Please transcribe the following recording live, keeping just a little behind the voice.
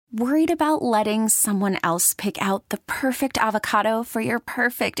Worried about letting someone else pick out the perfect avocado for your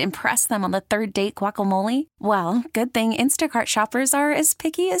perfect impress them on the third date guacamole? Well, good thing Instacart shoppers are as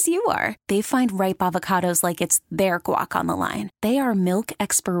picky as you are. They find ripe avocados like it's their guac on the line. They are milk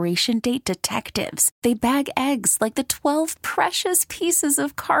expiration date detectives. They bag eggs like the 12 precious pieces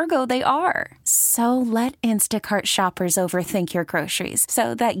of cargo they are. So let Instacart shoppers overthink your groceries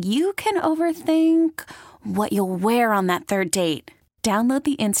so that you can overthink what you'll wear on that third date. Download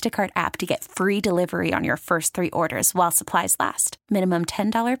the Instacart app to get free delivery on your first 3 orders while supplies last. Minimum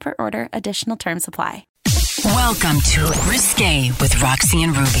 $10 per order. Additional terms apply. Welcome to RaqC with RaqC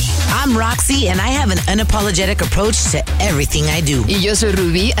and Rubi. I'm RaqC, and I have an unapologetic approach to everything I do. Y yo soy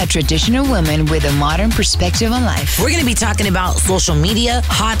Rubi, a traditional woman with a modern perspective on life. We're going to be talking about social media,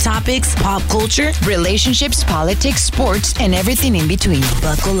 hot topics, pop culture, relationships, politics, sports, and everything in between.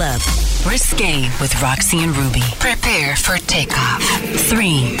 Buckle up. RaqC with RaqC and Rubi. Prepare for takeoff.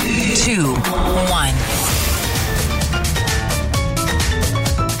 3, 2, 1.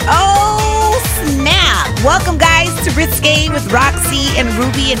 Oh, snap. Welcome, guys, to RaqC with RaqC and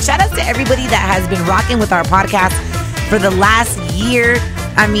Rubi. And shout out to everybody that has been rocking with our podcast for the last year.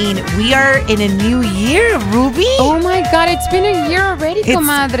 I mean, we are in a new year, Ruby. Oh, my God. It's been a year already,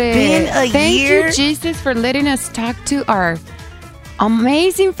 comadre. It's been a year. Thank you, Jesus, for letting us talk to our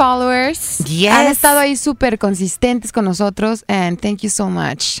amazing followers. Yes. Han estado ahí súper consistentes con nosotros, and thank you so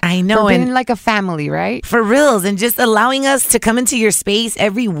much. I know. For being like a family, right? For reals, and just allowing us to come into your space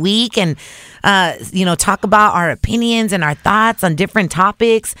every week and, talk about our opinions and our thoughts on different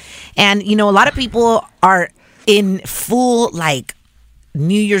topics. And, a lot of people are in full,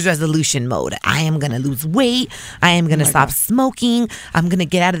 New Year's resolution mode. I am going to lose weight. I am going to stop smoking. I'm going to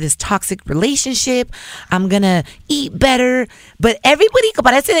get out of this toxic relationship. I'm going to eat better. But everybody,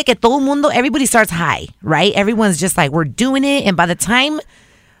 parece de que todo mundo, everybody starts high, right? Everyone's just like, we're doing it. And by the time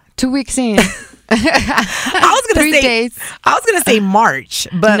 2 weeks in. I was going to say 3 days. I was going to say March,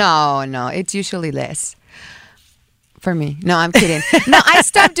 but no, it's usually less. For me. No, I'm kidding. No, I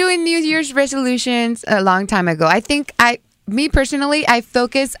stopped doing New Year's resolutions a long time ago. I think me personally, I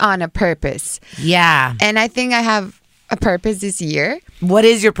focus on a purpose. Yeah. And I think I have a purpose this year. What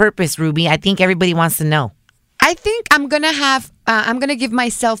is your purpose, Ruby? I think everybody wants to know. I think I'm going to give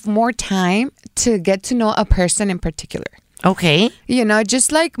myself more time to get to know a person in particular. Okay.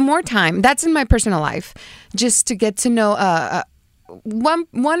 Just like more time. That's in my personal life. Just to get to know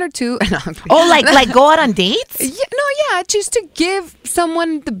one or two. Oh, like go out on dates? Yeah, just to give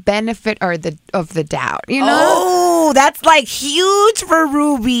someone the benefit of the doubt, Oh, that's huge for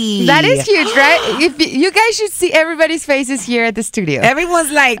Ruby. That is huge, right? If you guys should see everybody's faces here at the studio.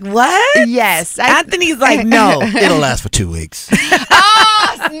 Everyone's like, what? Yes. Anthony's like, no. It'll last for 2 weeks.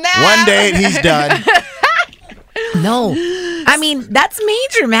 Oh, snap. One date, he's done. No. I mean, that's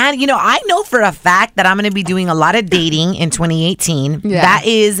major, man. I know for a fact that I'm going to be doing a lot of dating in 2018. Yeah.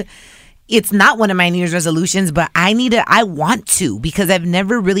 It's not one of my New Year's resolutions, but I want to because I've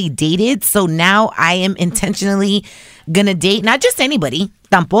never really dated. So now I am intentionally going to date, not just anybody,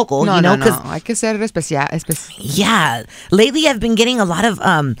 tampoco, No. Hay que ser especial. Yeah. Lately I've been getting a lot of,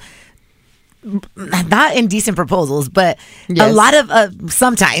 not indecent proposals, but yes. A lot of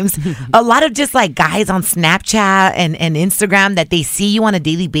sometimes a lot of just guys on Snapchat and Instagram that they see you on a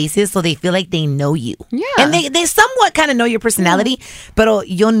daily basis, so they feel like they know you. Yeah, and they somewhat kind of know your personality. Pero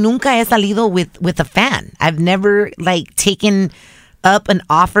yo nunca he salido with a fan. I've never taken up an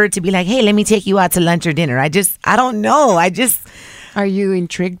offer to be like, hey, let me take you out to lunch or dinner. I don't know. Are you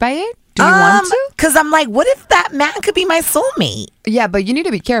intrigued by it? Do you want to? Because I'm like, what if that man could be my soulmate? Yeah, but you need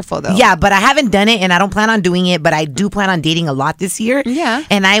to be careful, though. Yeah, but I haven't done it, and I don't plan on doing it, but I do plan on dating a lot this year. Yeah.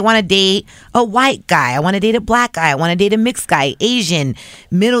 And I want to date a white guy. I want to date a black guy. I want to date a mixed guy, Asian,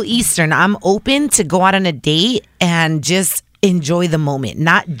 Middle Eastern. I'm open to go out on a date and just enjoy the moment,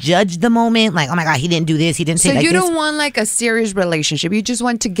 not judge the moment. Like, oh my God, he didn't do this. He didn't say like this. So you don't want a serious relationship. You just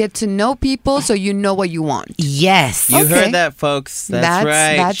want to get to know people so you know what you want. Yes. You heard that, folks. That's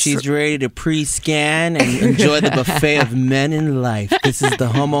right. She's ready to pre-scan and enjoy the buffet of men in life. This is the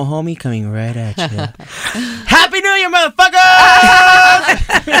homo homie coming right at you. Happy New Year, motherfuckers!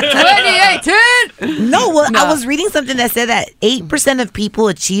 2018! No, I was reading something that said that 8% of people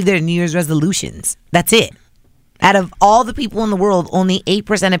achieve their New Year's resolutions. That's it. Out of all the people in the world, only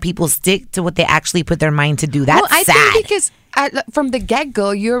 8% of people stick to what they actually put their mind to do. That's sad. I think because from the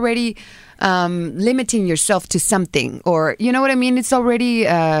get-go, you're already limiting yourself to something. Or, you know what I mean? It's already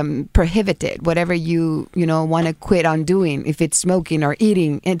prohibited, whatever you want to quit on doing, if it's smoking or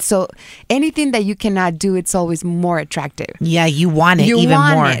eating. And so anything that you cannot do, it's always more attractive. Yeah, you want it even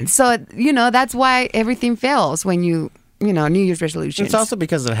more. It. So, that's why everything fails when you New Year's resolutions. It's also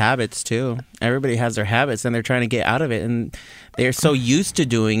because of habits too. Everybody has their habits and they're trying to get out of it, and they're so used to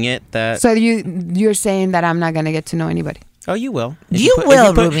doing it that. So you're saying that I'm not going to get to know anybody? Oh, you will.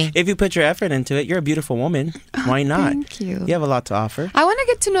 Ruby. If you put your effort into it, you're a beautiful woman. Why not? Thank you. You have a lot to offer. I want to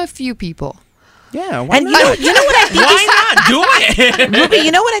get to know a few people. Yeah, why not? You know what I think? Why not do it? Ruby,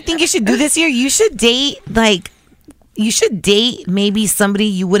 you know what I think you should do this year? You should date maybe somebody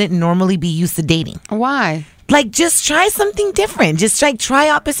you wouldn't normally be used to dating. Why? Like, just try something different. Just like try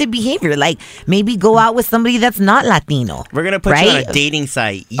opposite behavior. Like, maybe go out with somebody that's not Latino. We're going to put you on a dating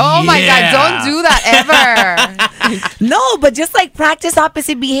site. Oh my God, don't do that ever. No, but just like practice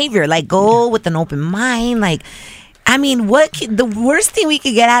opposite behavior. Like, go with an open mind. Like, I mean, the worst thing we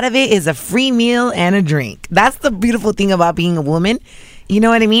could get out of it is a free meal and a drink. That's the beautiful thing about being a woman. You know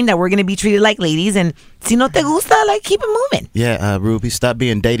what I mean? That we're going to be treated like ladies. And si no te gusta, like, keep it moving. Yeah, Ruby, stop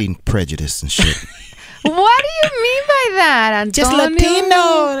being dating prejudice and shit. What do you mean by that, Antonio? Just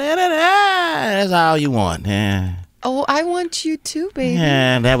Latino. That's all you want. Yeah. Oh, I want you too, baby.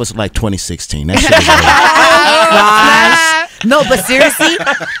 Yeah, that was like 2016. That shit was No, but seriously,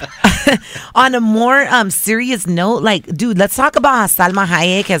 on a more serious note, like, dude, let's talk about how Salma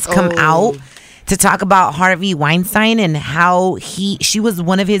Hayek has come out to talk about Harvey Weinstein and how she was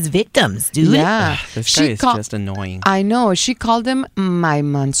one of his victims, dude. Yeah. This guy is just annoying. I know. She called him my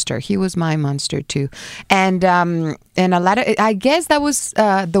monster. He was my monster too. And a lot of, I guess that was,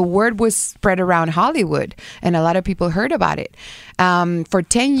 the word was spread around Hollywood and a lot of people heard about it. For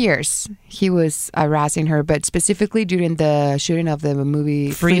 10 years, he was harassing her, but specifically during the shooting of the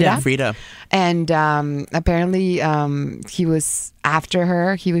movie Frida. And apparently he was after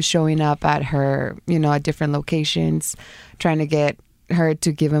her. He was showing up at her, at different locations, trying to get her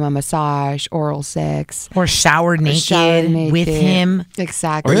to give him a massage, oral sex. Or shower naked with him.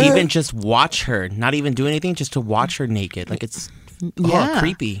 Exactly. Or even just watch her, not even do anything, just to watch her naked. Like, it's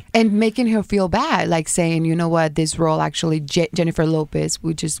creepy. And making her feel bad, like saying, you know what, this role actually, Jennifer Lopez,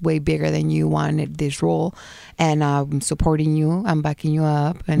 which is way bigger than you, wanted this role. And I'm supporting you. I'm backing you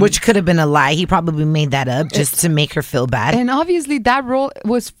up. And which could have been a lie. He probably made that up just to make her feel bad. And obviously that role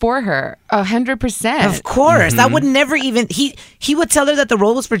was for her, 100%. Of course. I would never even... He would tell her that the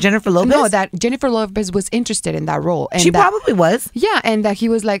role was for Jennifer Lopez? No, that Jennifer Lopez was interested in that role. And she probably was. Yeah, and that he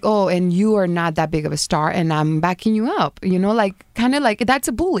was like, oh, and you are not that big of a star, and I'm backing you up. Kind of like, that's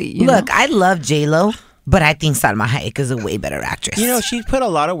a bully. Look, I love J-Lo. But I think Salma Hayek is a way better actress. She put a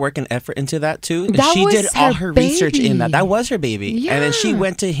lot of work and effort into that too. That she was did all her baby. research in that. That was her baby. Yeah. And then she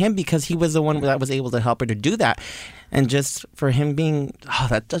went to him because he was the one that was able to help her to do that. And just for him being,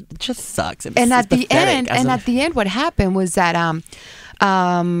 that just sucks. At the end, what happened was that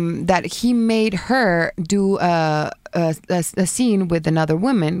that he made her do a scene with another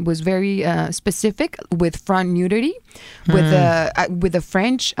woman, was very specific with front nudity with a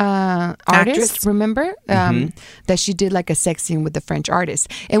French artist. Actress. Remember that she did like a sex scene with the French artist,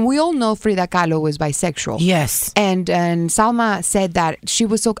 and we all know Frida Kahlo was bisexual. Yes, and Salma said that she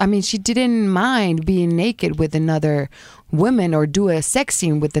was she didn't mind being naked with another woman or do a sex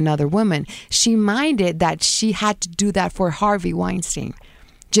scene with another woman. She minded that she had to do that for Harvey Weinstein,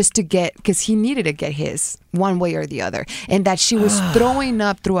 just to get, because he needed to get his one way or the other, and that she was throwing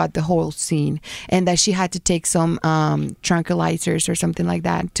up throughout the whole scene, and that she had to take some tranquilizers or something like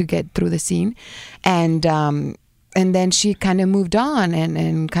that to get through the scene, and then she kind of moved on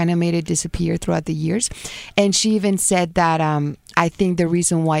and kind of made it disappear throughout the years. And she even said that I think the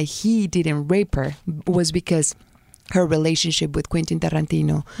reason why he didn't rape her was because her relationship with Quentin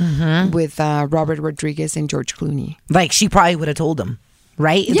Tarantino, with Robert Rodriguez and George Clooney. Like, she probably would have told him,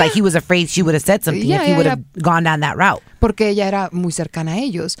 right? It's like he was afraid she would have said something if he would have gone down that route. Porque ella era muy cercana a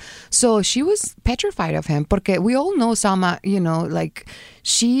ellos. So she was petrified of him. Porque we all know Salma, like,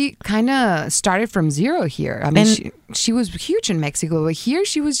 she kind of started from zero here. I mean, she was huge in Mexico, but here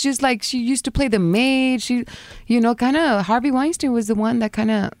she was just like, she used to play the maid. She, kind of, Harvey Weinstein was the one that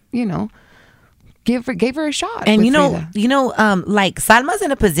kind of, gave her a shot. And like, Salma's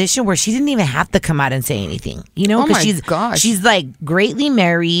in a position where she didn't even have to come out and say anything, because she's like greatly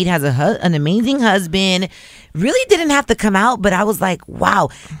married, has an amazing husband, really didn't have to come out. But I was like, wow,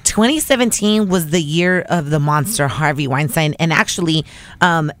 2017 was the year of the monster Harvey Weinstein, and actually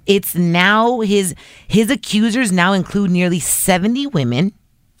it's now his accusers now include nearly 70 women.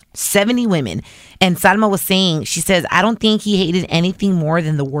 And Salma was saying, she says, I don't think he hated anything more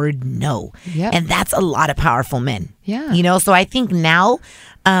than the word no. Yep. And that's a lot of powerful men. Yeah. So I think now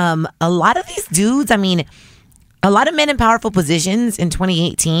a lot of these dudes, a lot of men in powerful positions in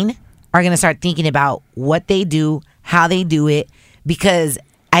 2018 are going to start thinking about what they do, how they do it, because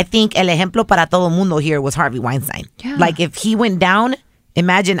I think el ejemplo para todo mundo here was Harvey Weinstein. Yeah. Like, if he went down,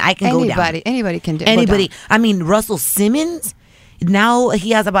 imagine I can go down. Anybody can do it. Anybody. I mean, Russell Simmons, now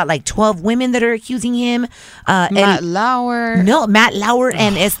he has about like 12 women that are accusing him. Matt Lauer. No, Matt Lauer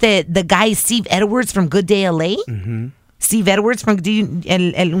and the guy Steve Edwards from Good Day LA. Mm-hmm. Steve Edwards from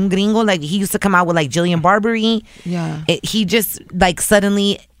un gringo, like he used to come out with like Jillian Barberie. Yeah. He just like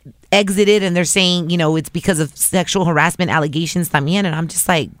suddenly exited, and they're saying, it's because of sexual harassment allegations también, and I'm just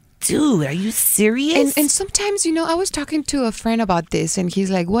like, dude, are you serious? And sometimes, I was talking to a friend about this, and he's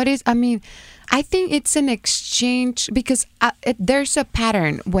like, I think it's an exchange, because there's a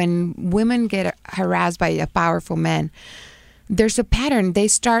pattern when women get harassed by a powerful man. There's a pattern. They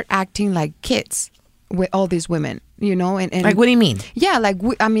start acting like kids with all these women. And like, what do you mean? Yeah, like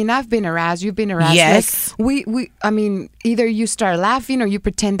I've been harassed. You've been harassed. Yes. Like, either you start laughing or you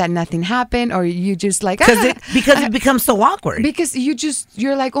pretend that nothing happened, or you just like because it becomes so awkward. Because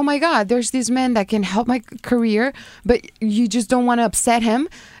you're like, oh my God, there's this man that can help my career, but you just don't want to upset him,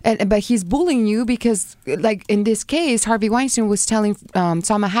 but he's bullying you because, like in this case, Harvey Weinstein was telling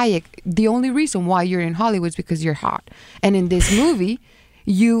Salma Hayek, the only reason why you're in Hollywood is because you're hot, and in this movie,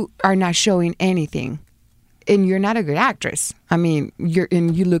 you are not showing anything. And you're not a good actress. I mean, you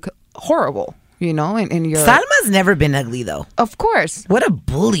look horrible, and you're... Salma's never been ugly, though. Of course. What a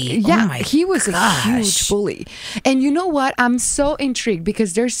bully. Yeah, oh my he was gosh. a huge bully. And you know what? I'm so intrigued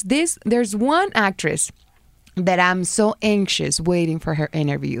because there's one actress that I'm so anxious waiting for her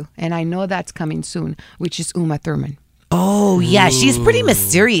interview. And I know that's coming soon, which is Uma Thurman. Oh, yeah. She's pretty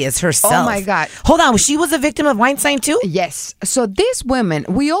mysterious herself. Oh, my God. Hold on. She was a victim of Weinstein, too? Yes. So this woman,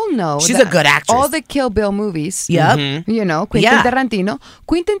 we all know... She's a good actress. All the Kill Bill movies. Yep. Mm-hmm. Quentin Tarantino.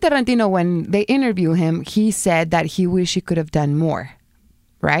 Quentin Tarantino, when they interview him, he said that he wished he could have done more.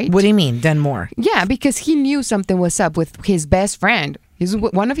 Right? What do you mean, done more? Yeah, because he knew something was up with his best friend. He's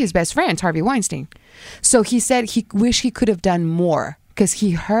one of his best friends, Harvey Weinstein. So he said he wished he could have done more. Because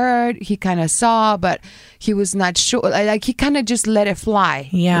he heard, he kind of saw, but he was not sure. Like, he kind of just let it fly.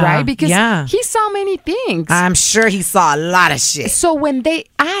 Yeah. Right? Because he saw many things. I'm sure he saw a lot of shit. So when they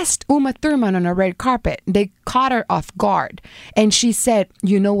asked Uma Thurman on a red carpet, they caught her off guard. And she said,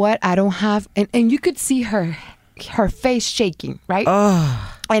 you know what? I don't have... And you could see her face shaking, right?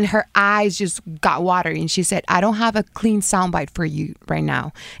 Oh. And her eyes just got watery. And she said, I don't have a clean soundbite for you right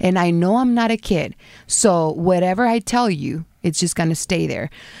now. And I know I'm not a kid. So whatever I tell you, it's just going to stay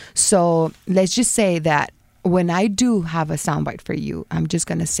there. So let's just say that when I do have a soundbite for you, I'm just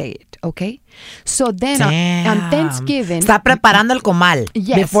going to say it, okay? So then on Thanksgiving... Está preparando el comal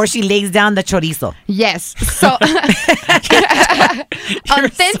before she lays down the chorizo. Yes. So on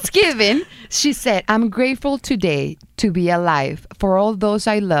Thanksgiving, she said, I'm grateful today to be alive for all those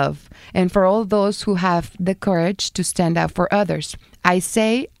I love and for all those who have the courage to stand up for others. I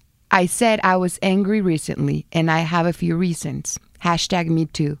said I was angry recently, and I have a few reasons.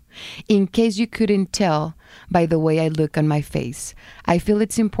 #MeToo. In case you couldn't tell by the way I look on my face, I feel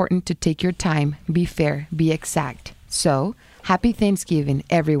it's important to take your time, be fair, be exact. So, happy Thanksgiving,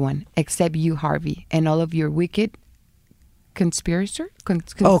 everyone, except you, Harvey, and all of your wicked conspirator?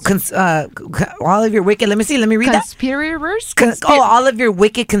 All of your wicked... Let me read that. Conspirators? All of your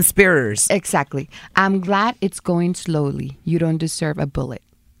wicked conspirators. Exactly. I'm glad it's going slowly. You don't deserve a bullet.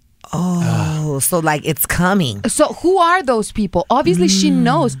 Oh, so like it's coming. So who are those people? Obviously, she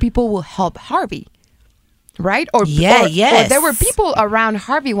knows people will help Harvey, right? Or there were people around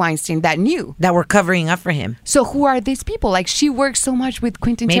Harvey Weinstein that knew. That were covering up for him. So who are these people? Like, she works so much with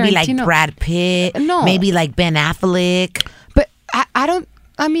Quentin Tarantino. Maybe like Brad Pitt. No. Maybe like Ben Affleck. But I don't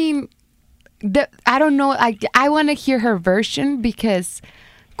know. I want to hear her version because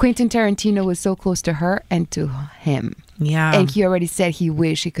Quentin Tarantino was so close to her and to him. Yeah. And he already said he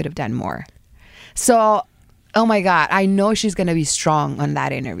wished he could have done more. So, oh my God, I know she's going to be strong on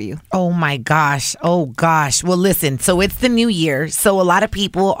that interview. Oh my gosh. Oh gosh. Well, listen, so it's the new year. So a lot of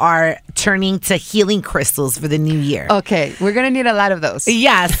people are turning to healing crystals for the new year. Okay, we're going to need a lot of those.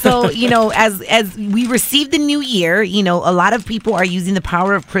 Yeah. So, as we receive the new year, a lot of people are using the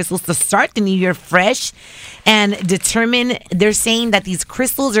power of crystals to start the new year fresh and determine, they're saying that these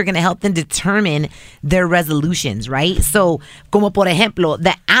crystals are going to help them determine their resolutions, right? So, como por ejemplo,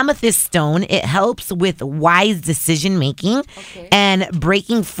 the amethyst stone, it helps with wise decision making and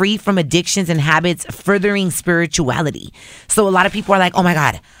breaking free from addictions and habits, furthering spirituality. So a lot of people are like, oh my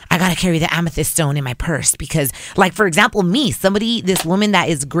God, I got to carry the amethyst stone in my purse because, like, for example, this woman that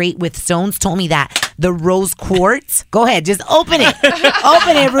is great with stones told me that the rose quartz. Go ahead, just open it.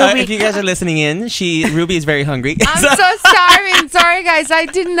 Open it, Ruby. If you guys are listening in, Ruby is very hungry. I'm so starving. Sorry, guys. I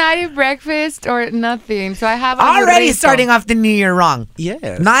did not eat breakfast or nothing. So I have already starting off the new year wrong.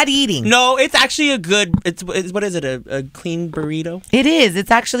 Yes. Not eating. No, it's actually a good, it's what is it, a clean burrito? It is.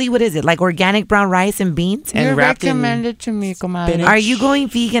 It's actually, what is it? Like organic brown rice and beans? You recommended to me, comadre. Are you going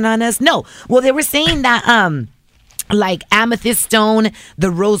vegan on us? No. Well, they were saying that like amethyst stone, the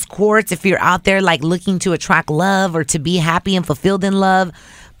rose quartz, if you're out there like looking to attract love or to be happy and fulfilled in love,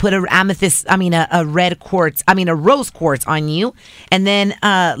 put a rose quartz on you. And then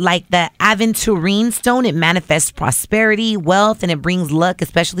like the aventurine stone, it manifests prosperity, wealth, and it brings luck,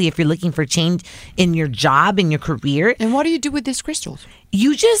 especially if you're looking for change in your job, in your career. And what do you do with these crystals?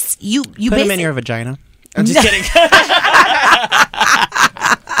 You just you put them in your vagina. I'm just kidding.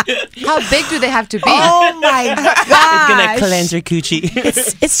 How big do they have to be? Oh my God! It's gonna cleanse your coochie.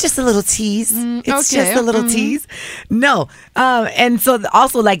 It's just a little tease. It's just a little tease. No, and so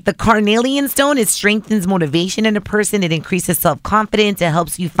also like the carnelian stone, it strengthens motivation in a person. It increases self-confidence. It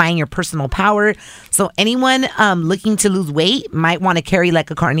helps you find your personal power. So anyone looking to lose weight might want to carry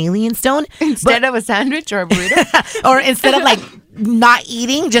like a carnelian stone instead of a sandwich or a burrito, or instead of like not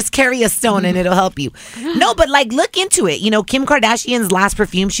eating, just carry a stone and it'll help you. No, but like look into it. You know, Kim Kardashian's last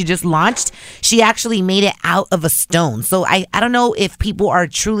perfume she just launched, she actually made it out of a stone. So I don't know if people are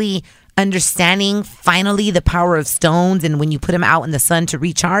truly understanding finally the power of stones and when you put them out in the sun to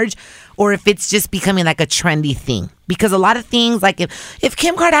recharge, or if it's just becoming like a trendy thing. Because a lot of things, like if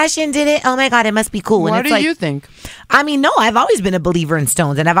Kim Kardashian did it, oh my God, it must be cool. What do you think? I mean, no, I've always been a believer in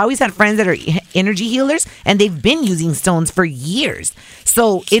stones, and I've always had friends that are energy healers, and they've been using stones for years.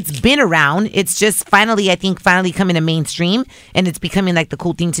 So it's been around. It's just finally coming to mainstream, and it's becoming like the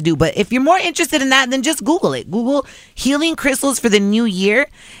cool thing to do. But if you're more interested in that, then just Google it. Google healing crystals for the new year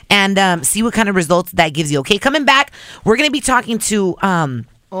and see what kind of results that gives you. Okay, coming back, we're going to be talking to...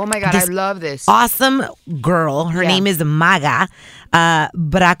 oh my God, I love this. Awesome girl. Her name is Magga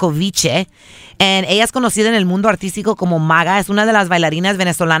Braco. And ella es conocida en el mundo artístico como Magga. Es una de las bailarinas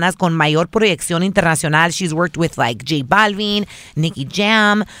venezolanas con mayor proyección internacional. She's worked with like J Balvin, Nicky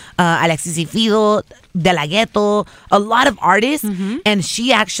Jam, Alexis y Fido, De La Ghetto, a lot of artists. Mm-hmm. And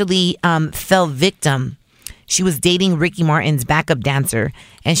she actually fell victim. She was dating Ricky Martin's backup dancer,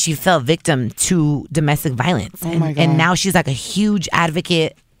 and she fell victim to domestic violence. Oh my God. And now she's like a huge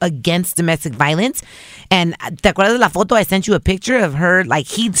advocate against domestic violence. And ¿te acuerdas de la foto? I sent you a picture of her, like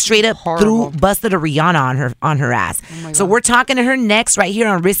he straight up busted a Rihanna on her ass. Oh so we're talking to her next right here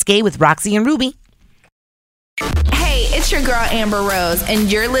on RaqC with RaqC and Rubi. Hey, it's your girl Amber Rose,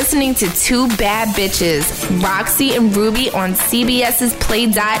 and you're listening to Two Bad Bitches, RaqC and Rubi on CBS's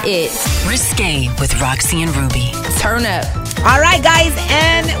Play.It. RaqC with RaqC and Rubi. Turn up. All right, guys,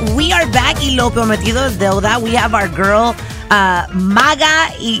 and we are back. Y lo prometido es deuda. We have our girl,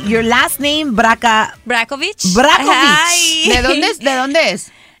 Magga. Your last name, Bracovich. Bracovich. ¿De dónde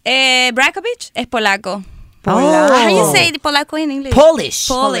es? Bracovich es polaco. Oh. How do you say polaco in English?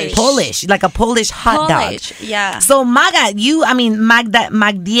 Polish, like a Polish hot dog. Yeah. So Magga,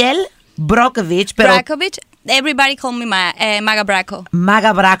 Magdiel Brockovich, pero Bracovich. Everybody call me Magga Braco.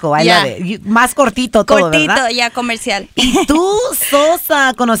 Magga Braco, I love it. Más cortito todo, ¿verdad? Ya comercial. Y tú sos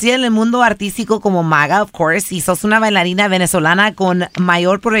conocida en el mundo artístico como Magga, of course, y sos una bailarina venezolana con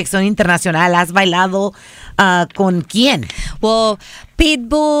mayor proyección internacional. ¿Has bailado con quién? Well,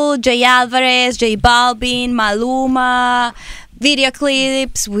 Pitbull, Jay Alvarez, J Balvin, Maluma, video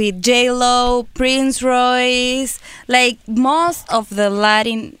clips with J-Lo, Prince Royce, like most of the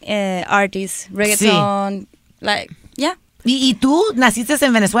Latin artists, reggaeton, like, yeah. ¿Y tú naciste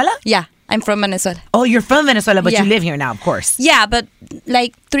en Venezuela? Yeah, I'm from Venezuela. Oh, you're from Venezuela, but you live here now, of course. Yeah, but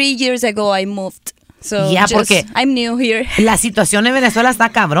like 3 years ago I moved. So porque I'm new here. La situación en Venezuela está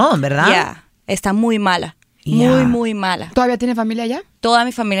cabrón, ¿verdad? Yeah, está muy mala. Muy, muy mala. ¿Todavía tiene familia allá? Toda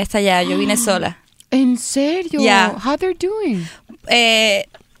mi familia está allá. Yo vine sola. ¿En serio? Yeah. How they're doing?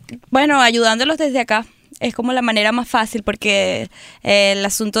 Bueno, ayudándolos desde acá. Es como la manera más fácil porque el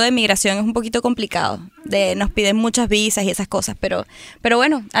asunto de migración es un poquito complicado. Nos piden muchas visas y esas cosas, pero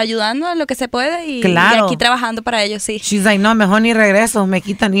bueno, ayudando a lo que se puede y aquí trabajando para ellos, sí. She's like, no, mejor ni regreso, me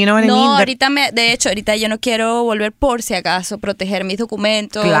quitan, you know what I mean? No, ahorita yo no quiero volver por si acaso, proteger mis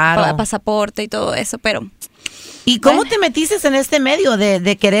documentos, pasaporte y todo eso, pero... ¿Y cómo te metiste en este medio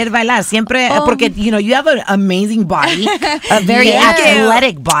de querer bailar? Siempre, porque, you have an amazing body, a very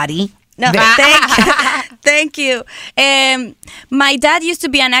athletic body. No, thank you. My dad used to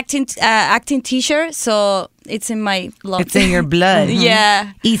be an acting teacher, so it's in my blood. It's in your blood.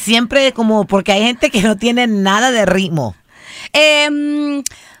 Yeah. Y siempre como, porque hay gente que no tiene nada de ritmo.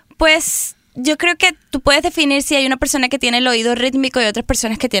 Pues yo creo que tú puedes definir si hay una persona que tiene el oído rítmico y otras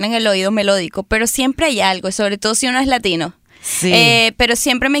personas que tienen el oído melódico, pero siempre hay algo, sobre todo si uno es latino. Sí. Pero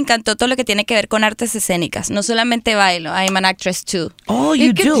siempre me encantó todo lo que tiene que ver con artes escénicas. No solamente bailo, I'm an actress too. Oh,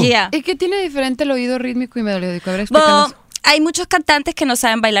 you do? Yeah. ¿Y qué tiene diferente el oído rítmico y melódico? A ver, explícanos. Hay muchos cantantes que no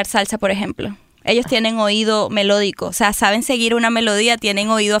saben bailar salsa, por ejemplo. Ellos tienen oído melódico, o sea, saben seguir una melodía, tienen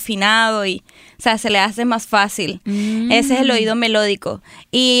oído afinado y, o sea, se les hace más fácil. Ese es el oído melódico.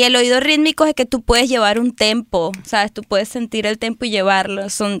 Y el oído rítmico es que tú puedes llevar un tempo, ¿sabes? Tú puedes sentir el tempo y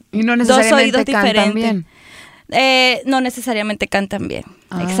llevarlo. Son y no dos oídos diferentes. Bien. No necesariamente cantan bien.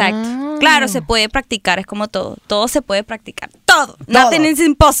 Exacto. Claro, se puede practicar, es como todo. Todo se puede practicar. Todo. Nothing is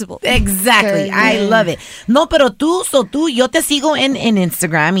impossible. Exactly. I love it. No, pero tú, yo te sigo en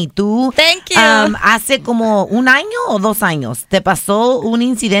Instagram y tú. Thank you. Hace como 1 año o 2 años te pasó un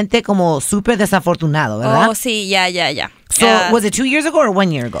incidente como súper desafortunado, ¿verdad? Oh, sí, ya. So, was it 2 years ago or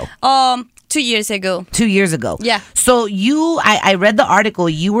 1 year ago? 2 years ago. 2 years ago. Yeah. So I read the article.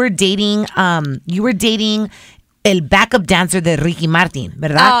 You were dating el backup dancer de Ricky Martin,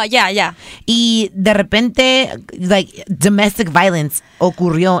 ¿verdad? Oh, ya. Y de repente, like, domestic violence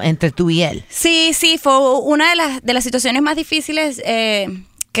ocurrió entre tú y él. Sí, fue una de las situaciones más difíciles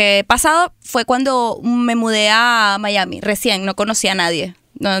que he pasado. Fue cuando me mudé a Miami, recién, no conocía a nadie.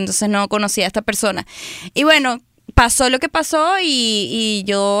 Entonces no conocía a esta persona. Y bueno, pasó lo que pasó y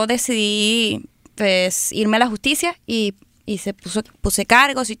yo decidí pues irme a la justicia y puse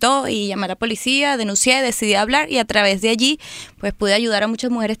cargos y todo y llamé a la policía, denuncié, decidí hablar y a través de allí pues pude ayudar a muchas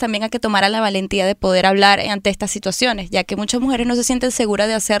mujeres también a que tomaran la valentía de poder hablar ante estas situaciones, ya que muchas mujeres no se sienten seguras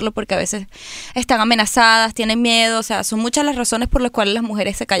de hacerlo porque a veces están amenazadas, tienen miedo, o sea, son muchas las razones por las cuales las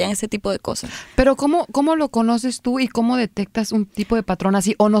mujeres se callan ese tipo de cosas. Pero ¿cómo lo conoces tú y cómo detectas un tipo de patrón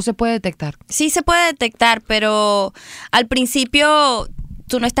así o no se puede detectar? Sí se puede detectar, pero al principio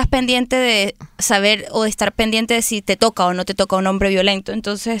tú no estás pendiente de saber o de estar pendiente de si te toca o no te toca un hombre violento.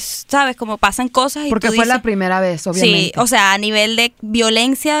 Entonces, ¿sabes? Como pasan cosas y porque tú fue dices, la primera vez, obviamente. Sí, o sea, a nivel de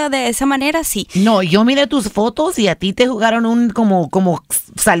violencia de esa manera, sí. No, yo miré tus fotos y a ti te jugaron como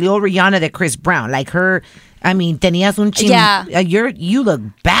salió Rihanna de Chris Brown. Like her, I mean, tenías un chin. Yeah. You look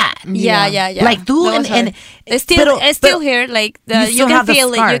bad. Yeah. Like tú No, and it's still here, like you can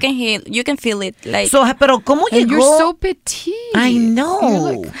feel it, you can feel it, like. So, pero ¿cómo And llegó? you're so petite. I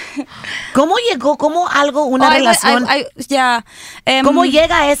know. ¿Cómo llegó? ¿Cómo una relación? ¿Cómo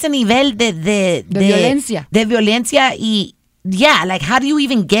llega a ese nivel de violencia? De violencia y yeah, like how do you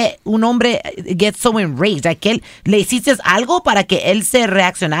even get un hombre get so enraged? Like le hiciste algo para que él se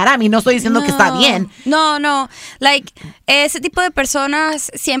reaccionara. A mí no estoy diciendo que está bien. No, like ese tipo de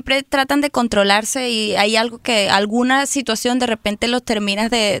personas siempre tratan de controlarse y hay algo que alguna situación de repente los terminas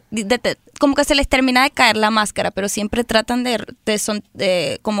de como que se les termina de caer la máscara, pero siempre tratan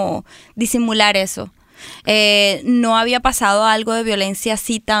de como disimular eso. No había pasado algo de violencia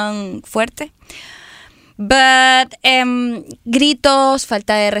así tan fuerte. But gritos,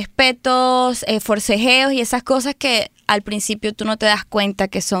 falta de respetos, forcejeos y esas cosas que al principio tú no te das cuenta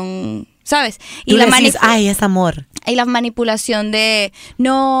que son, ¿sabes? Y tú decís, ay, es amor. Y la manipulación de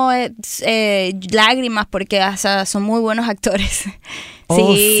lágrimas porque hasta son muy buenos actores.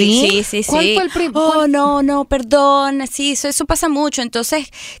 Oh, sí. ¿Cuál fue el Oh, no, perdón. Sí, eso pasa mucho.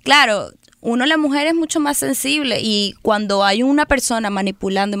 Entonces, claro, la mujer es mucho más sensible y cuando hay una persona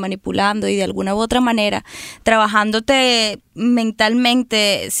manipulando y de alguna u otra manera trabajándote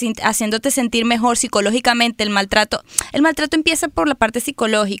mentalmente, haciéndote sentir mejor psicológicamente, el maltrato empieza por la parte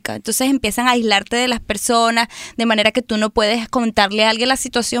psicológica, entonces empiezan a aislarte de las personas de manera que tú no puedes contarle a alguien la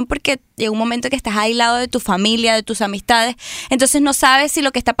situación porque llega un momento que estás aislado de tu familia, de tus amistades, entonces no sabes si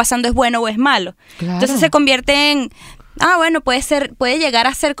lo que está pasando es bueno o es malo. Claro. Entonces se convierte en bueno, puede llegar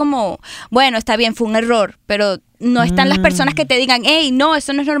a ser como, bueno, está bien, fue un error, pero no están las personas que te digan, hey, no,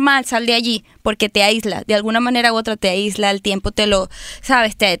 eso no es normal, sal de allí, porque te aísla, de alguna manera u otra te aísla, el tiempo te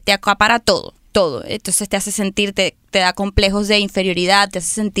acapara todo, entonces te hace sentir, te da complejos de inferioridad, te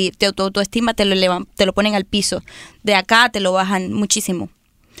hace sentir, tu autoestima te lo ponen al piso, de acá te lo bajan muchísimo.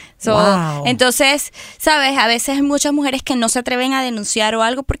 Wow. Entonces, ¿sabes? A veces hay muchas mujeres que no se atreven a denunciar o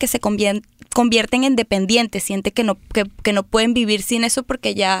algo porque se convierten en dependientes, sienten que no pueden vivir sin eso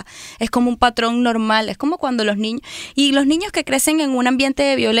porque ya es como un patrón normal, es como cuando los niños que crecen en un ambiente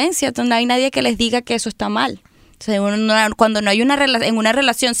de violencia, donde no hay nadie que les diga que eso está mal. O sea, cuando no hay en una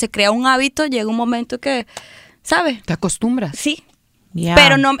relación se crea un hábito, llega un momento que, ¿sabes? Te acostumbras. Sí. Yeah.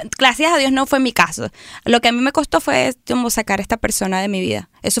 Pero no, gracias a Dios no fue mi caso. Lo que a mí me costó fue como sacar a esta persona de mi vida.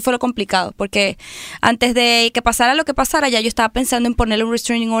 Eso fue lo complicado, porque antes de que pasara lo que pasara, ya yo estaba pensando en ponerle un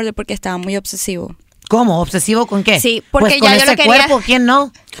restraining order porque estaba muy obsesivo. ¿Cómo? ¿Obsesivo con qué? Sí, porque pues con ya yo ese lo quería. cuerpo, ¿quién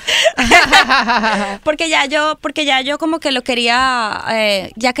no? porque ya yo como que lo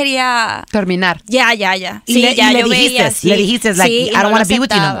quería, ya quería terminar. Ya. Y Sí, le dijiste, like, sí, I don't want to be with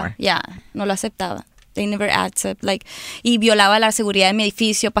you no more. Ya, no lo aceptaba. They never accept, like, y violaba la seguridad de mi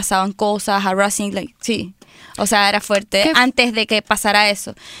edificio, pasaban cosas, harassing, like, sí. O sea, era fuerte antes de que pasara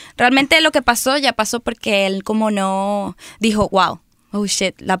eso. Realmente lo que pasó, ya pasó porque él como no dijo, wow. Oh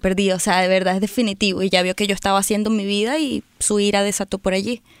shit, la perdí, o sea, de verdad es definitivo. Y ya vio que yo estaba haciendo mi vida y su ira desató por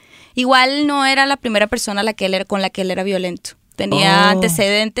allí. Igual no era la primera persona con la que él era violento. Tenía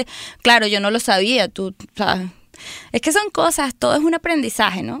antecedentes. Claro, yo no lo sabía, tú sabes. Es que son cosas, todo es un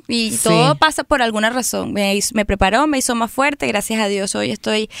aprendizaje, ¿no? Y todo pasa por alguna razón. Me preparó, me hizo más fuerte, gracias a Dios. Hoy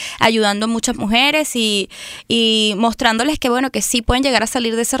estoy ayudando a muchas mujeres y mostrándoles que, bueno, que sí pueden llegar a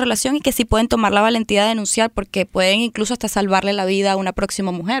salir de esa relación y que sí pueden tomar la valentía de denunciar, porque pueden incluso hasta salvarle la vida a una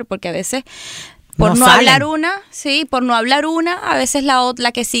próxima mujer, porque a veces por no hablar una, a veces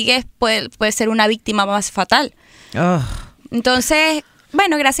la que sigue puede ser una víctima más fatal. Entonces,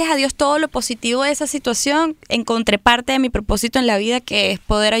 bueno, gracias a Dios todo lo positivo de esa situación, encontré parte de mi propósito en la vida, que es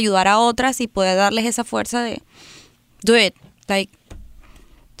poder ayudar a otras y poder darles esa fuerza de do it, like,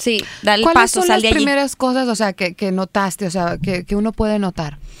 sí, dar el paso, ¿Cuáles sal de allí? son las primeras cosas, o sea, que notaste, o sea, que uno puede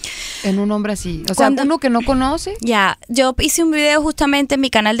notar en un hombre así? O sea, uno que no conoce. Ya, yo hice un video justamente en mi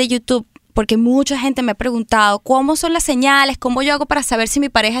canal de YouTube, porque mucha gente me ha preguntado cómo son las señales, cómo yo hago para saber si mi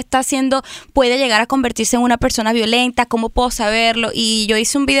pareja puede llegar a convertirse en una persona violenta, cómo puedo saberlo, y yo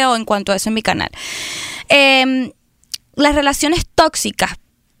hice un video en cuanto a eso en mi canal. Las relaciones tóxicas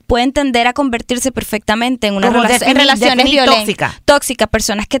pueden tender a convertirse perfectamente en relaciones violentas. Tóxicas,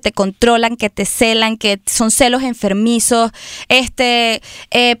 personas que te controlan, que te celan, que son celos enfermizos,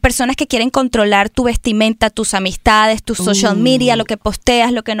 personas que quieren controlar tu vestimenta, tus amistades, tu social media, lo que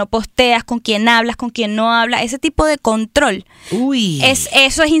posteas, lo que no posteas, con quién hablas, con quién no hablas, ese tipo de control.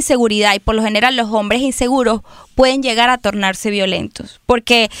 Eso es inseguridad, y por lo general los hombres inseguros pueden llegar a tornarse violentos,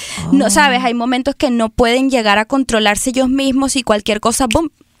 porque no sabes, hay momentos que no pueden llegar a controlarse ellos mismos y cualquier cosa,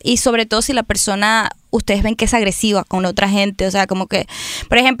 boom. Y sobre todo si la persona, ustedes ven que es agresiva con otra gente, o sea, como que,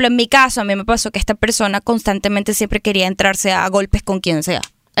 por ejemplo, en mi caso, a mí me pasó que esta persona constantemente siempre quería entrarse a golpes con quien sea.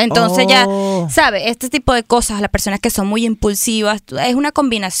 Entonces ya, ¿sabe? Este tipo de cosas, las personas que son muy impulsivas, es una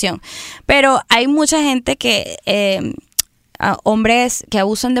combinación. Pero hay mucha gente que... hombres que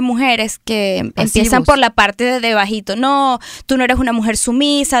abusan de mujeres, que empiezan por la parte de bajito. No, tú no eres una mujer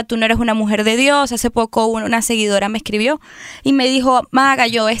sumisa, tú no eres una mujer de Dios. Hace poco una seguidora me escribió y me dijo, Magga,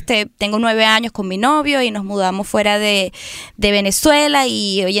 yo tengo 9 años con mi novio y nos mudamos fuera de Venezuela,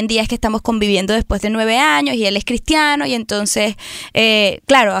 y hoy en día es que estamos conviviendo después de 9 años y él es cristiano, y entonces,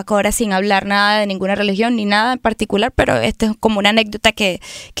 claro, ahora sin hablar nada de ninguna religión ni nada en particular, pero esto es como una anécdota que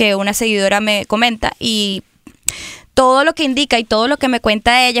una seguidora me comenta, y todo lo que indica y todo lo que me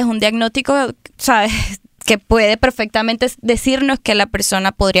cuenta ella es un diagnóstico, ¿sabes?, que puede perfectamente decirnos que la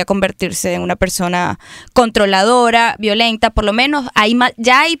persona podría convertirse en una persona controladora, violenta. Por lo menos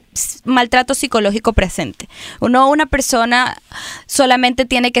ya hay maltrato psicológico presente. Una persona solamente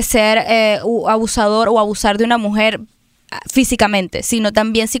tiene que ser abusador o abusar de una mujer físicamente, sino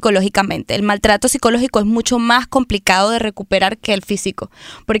también psicológicamente. El maltrato psicológico es mucho más complicado de recuperar que el físico,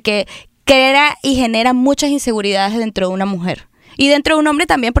 porque crea y genera muchas inseguridades dentro de una mujer. Y dentro de un hombre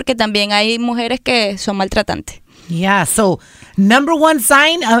también, porque también hay mujeres que son maltratantes. Yeah, so number one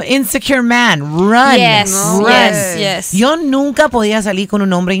sign of insecure man, run. Yes. Yo nunca podía salir con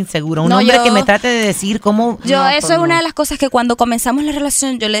un hombre inseguro, un hombre que me trate de decir cómo... Eso es una de las cosas que cuando comenzamos la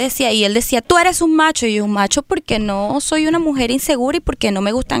relación yo le decía, y él decía, tú eres un macho. Y yo, un macho porque no soy una mujer insegura y porque no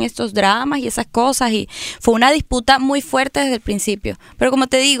me gustan estos dramas y esas cosas. Y fue una disputa muy fuerte desde el principio. Pero como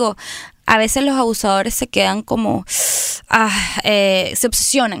te digo, a veces los abusadores se quedan como... se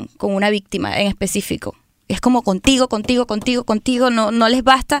obsesionan con una víctima en específico. Es como contigo, no les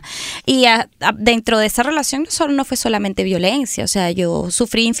basta. Y dentro de esa relación no fue solamente violencia, o sea, yo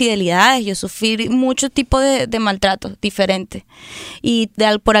sufrí infidelidades, yo sufrí muchos tipos de maltratos diferentes. Y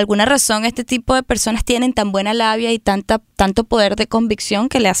por alguna razón este tipo de personas tienen tan buena labia y tanto poder de convicción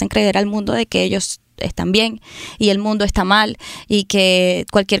que le hacen creer al mundo de que ellos están bien y el mundo está mal, y que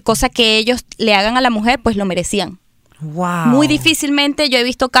cualquier cosa que ellos le hagan a la mujer, pues lo merecían. Wow. Muy difícilmente yo he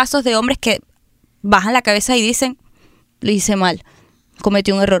visto casos de hombres que bajan la cabeza y dicen, lo hice mal,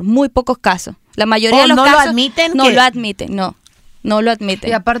 cometí un error. Muy pocos casos. La mayoría de los casos no lo admiten. No lo admiten.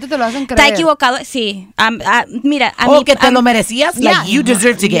 Y aparte te lo hacen creer. Está equivocado, sí. Mira, que te lo merecías, like you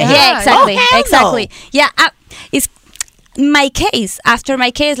deserve to get hit. Yeah, exactly. Yeah, it's after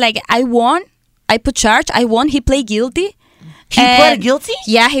my case, like I put charge, he played guilty. He pled guilty?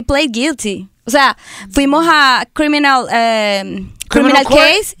 Yeah, he played guilty. O sea, fuimos a criminal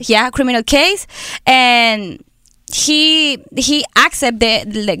case, criminal case, and he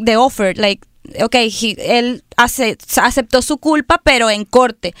accepted the offer, like, okay, él aceptó su culpa, pero en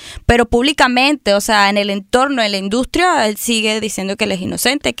corte, pero públicamente, o sea, en el entorno, en la industria, él sigue diciendo que él es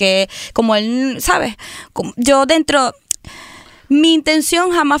inocente, que como él, ¿sabes? Yo dentro... Mi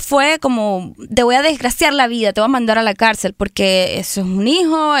intención jamás fue como, te voy a desgraciar la vida, te voy a mandar a la cárcel, porque eso es un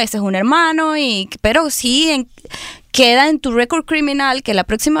hijo, ese es un hermano, pero sí queda en tu récord criminal que la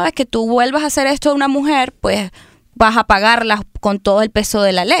próxima vez que tú vuelvas a hacer esto a una mujer, pues vas a pagarla con todo el peso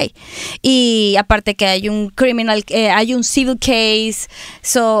de la ley. Y aparte que hay un civil case,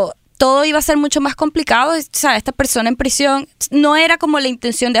 todo iba a ser mucho más complicado. O sea, esta persona en prisión no era como la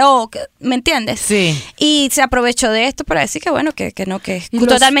intención de, ¿me entiendes? Sí. Y se aprovechó de esto para decir que bueno, que es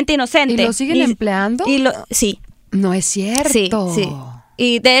totalmente inocente. ¿Y lo siguen empleando? Sí. No es cierto. Sí.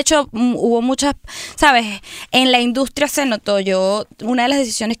 Y de hecho hubo muchas, ¿sabes? En la industria se notó. Una de las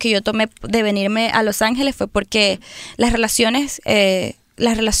decisiones que yo tomé de venirme a Los Ángeles fue porque las relaciones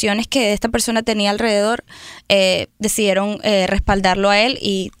que esta persona tenía alrededor decidieron respaldarlo a él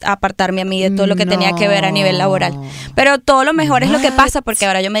y apartarme a mí de todo lo que tenía que ver a nivel laboral. Pero todo lo mejor es lo que pasa, porque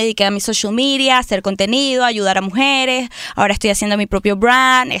ahora yo me dediqué a mi social media, a hacer contenido, a ayudar a mujeres. Ahora estoy haciendo mi propio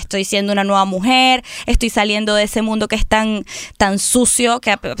brand, estoy siendo una nueva mujer, estoy saliendo de ese mundo que es tan sucio,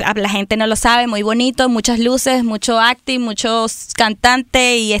 que la gente no lo sabe, muy bonito, muchas luces, mucho acting, muchos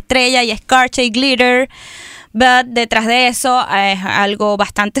cantantes y estrella y escarcha y glitter. Pero detrás de eso es algo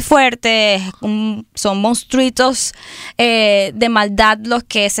bastante fuerte, son monstruitos de maldad los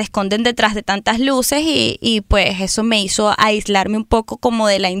que se esconden detrás de tantas luces y pues eso me hizo aislarme un poco como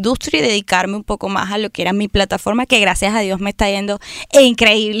de la industria y dedicarme un poco más a lo que era mi plataforma, que gracias a Dios me está yendo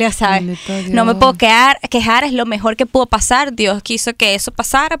increíble, ¿sabes? No me puedo quejar, es lo mejor que pudo pasar. Dios quiso que eso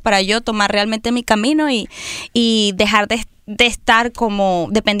pasara para yo tomar realmente mi camino y dejar de estar como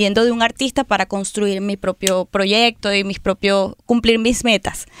dependiendo de un artista para construir mi propio proyecto y cumplir mis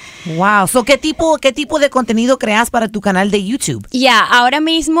metas. Wow, ¿qué tipo de contenido creas para tu canal de YouTube? Ahora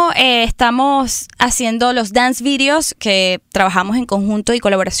mismo estamos haciendo los dance videos que trabajamos en conjunto y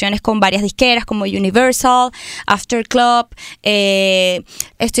colaboraciones con varias disqueras como Universal, After Club.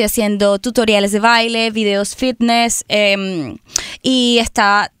 Estoy haciendo tutoriales de baile, videos fitness y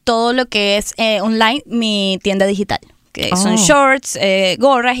está todo lo que es online, mi tienda digital. Que son shorts,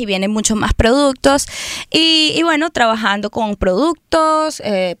 gorras y vienen muchos más productos y bueno, trabajando con productos,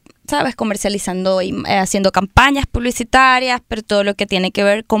 ¿sabes? Comercializando y haciendo campañas publicitarias, pero todo lo que tiene que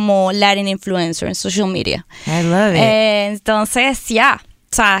ver como Latin influencer en social media. I love it. Entonces, o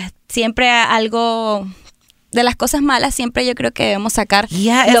sea, siempre algo... De las cosas malas siempre yo creo que debemos sacar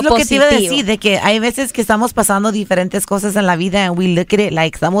es lo positivo. Que te iba a decir, de que hay veces que estamos pasando diferentes cosas en la vida and we look at it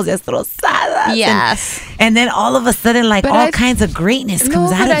like estamos destrozadas. Yes. And then all of a sudden like all kinds of greatness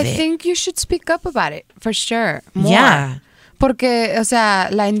comes out of it. I think you should speak up about it, for sure. More. Yeah. Porque, o sea,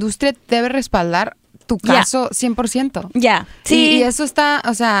 la industria debe respaldar tu caso 100%. Sí. Y eso está,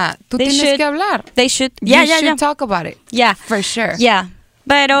 o sea, tú tienes que hablar. They should. You should talk about it. For sure.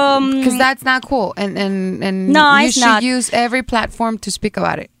 Pero because that's not cool, and no, you it's should not. use every platform to speak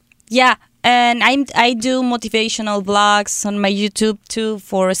about it. And I do motivational vlogs on my YouTube too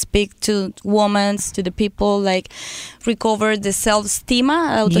for speak to women, to the people, like recover the self-esteem,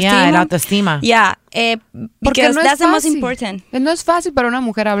 autoestima. El autoestima. Because no that's the most fácil. important. No es fácil para una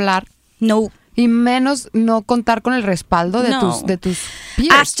mujer hablar. No. Y menos no contar con el respaldo de tus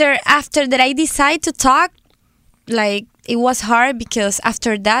peers. After that I decided to talk, like it was hard because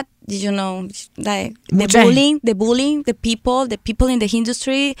after that, you know, like the bullying, the people in the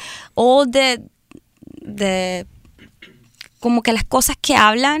industry, all the como que las cosas que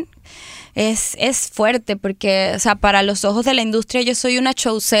hablan es fuerte porque, o sea, para los ojos de la industria yo soy una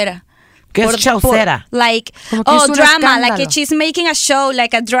showcera. ¿Qué es showcera? Like, drama, like she's making a show,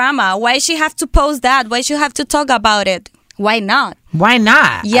 like a drama. Why she have to post that? Why she have to talk about it? Why not? Why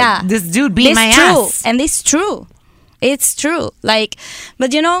not? Yeah. This dude beat my ass. And it's true. It's true. Like,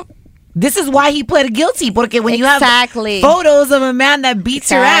 but you know, this is why he pled guilty. Porque when you have photos of a man that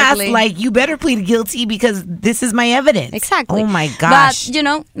beats your ass, like, you better plead guilty because this is my evidence. Exactly. Oh my gosh. But, you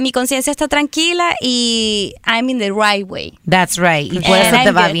know, mi conciencia está tranquila y I'm in the right way. That's right. Y por eso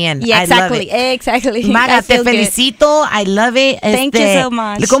te va bien. Yeah, exactly. Exactly. Magga, te felicito. I love it. Thank you so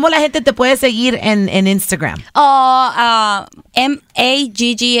much. ¿Cómo la gente te puede seguir en Instagram? Magga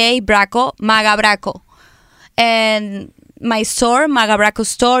Braco, Magga Braco. And my store, Magga Braco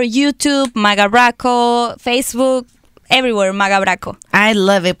store, YouTube, Magga Braco, Facebook, everywhere, Magga Braco. I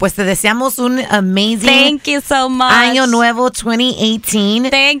love it. Pues te deseamos un amazing Thank you so much. Año Nuevo 2018.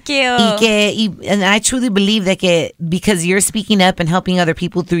 Thank you. And I truly believe that because you're speaking up and helping other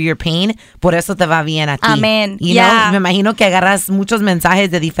people through your pain, por eso te va bien a ti. Amen. You know, me imagino que agarras muchos mensajes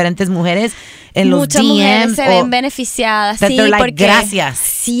de diferentes mujeres en los muchas DMs. Mujeres se ven beneficiadas. Sí, like, gracias.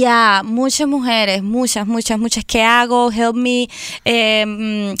 Sí, muchas mujeres, muchas. ¿Qué hago? Help me.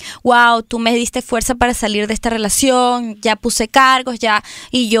 Wow, tú me diste fuerza para salir de esta relación. Ya puse cargos, ya.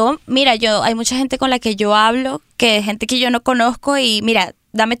 Y yo, mira, hay mucha gente con la que yo hablo, que gente que yo no conozco y mira,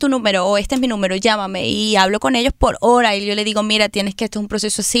 dame tu número o este es mi número, llámame, y hablo con ellos por hora y yo le digo, mira, esto es un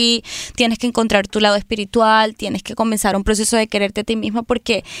proceso así, tienes que encontrar tu lado espiritual, tienes que comenzar un proceso de quererte a ti misma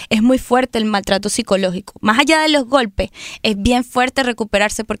porque es muy fuerte el maltrato psicológico. Más allá de los golpes, es bien fuerte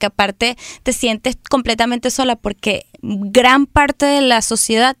recuperarse porque aparte te sientes completamente sola porque gran parte de la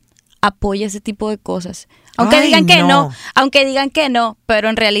sociedad apoya ese tipo de cosas. Aunque digan que no, pero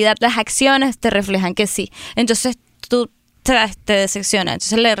en realidad las acciones te reflejan que sí. Entonces tú te decepciona.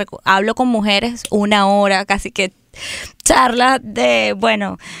 Entonces hablo con mujeres 1 hora, casi que charlas de,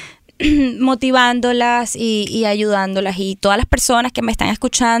 motivándolas y ayudándolas. Y todas las personas que me están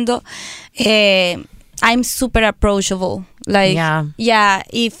escuchando, I'm super approachable. Like,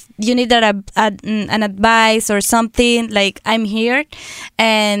 if you need an advice or something, like, I'm here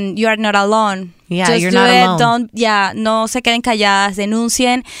and you are not alone. Yeah, just you're do not it. alone. No se queden calladas,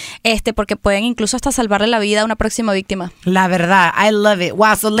 denuncien, porque pueden incluso hasta salvarle la vida a una próxima víctima. La verdad, I love it.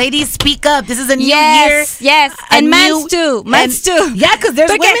 Wow, so ladies, speak up. This is a new year. Yes, and men's too. Yeah, because there's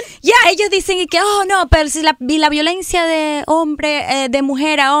women. Yeah, ellos dicen que, no, pero si la violencia de hombre, de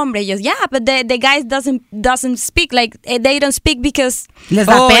mujer a hombre, ellos, but the guys doesn't speak, like, they don't speak because les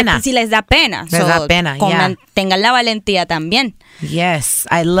da pena. Si les da pena. Les da pena, tengan la valentía también. Yes,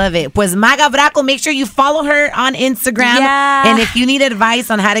 I love it. Pues Magga Braco, make sure you follow her on Instagram. Yeah. And if you need advice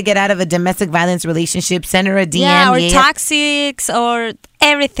on how to get out of a domestic violence relationship, send her a DM. Yeah, or toxics or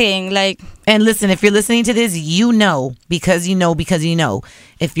everything. And listen, if you're listening to this, because you know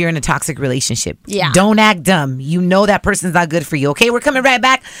if you're in a toxic relationship. Yeah. Don't act dumb. You know that person's not good for you. Okay, we're coming right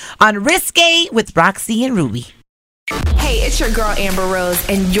back on RaqC with RaqC and Rubi. Hey, it's your girl Amber Rose,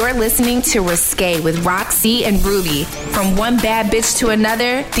 and you're listening to RaqC with RaqC and Rubi. From one bad bitch to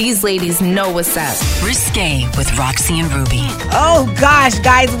another, these ladies know what's up. RaqC with RaqC and Rubi. Oh gosh,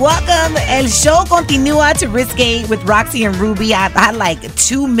 guys, welcome. El show continúa to RaqC with RaqC and Rubi. I had like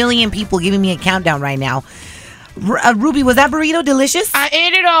 2 million people giving me a countdown right now. Ruby, was that burrito delicious? I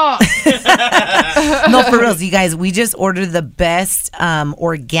ate it all. No, for real, you guys, we just ordered the best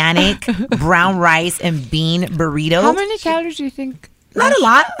organic brown rice and bean burrito. How many calories do you think? Not a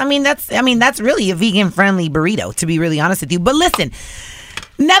lot. I mean, that's really a vegan friendly burrito, to be really honest with you. But listen,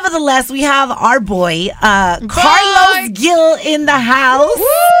 nevertheless, we have our boy Carlos Gil in the house.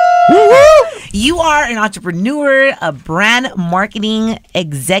 Woo! You are an entrepreneur, a brand marketing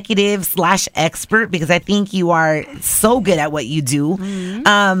executive / expert, because I think you are so good at what you do.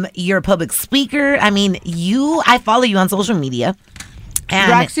 Mm-hmm. You're a public speaker. I mean, I follow you on social media.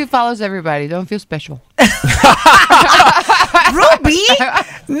 And RaqC follows everybody. Don't feel special. Ruby?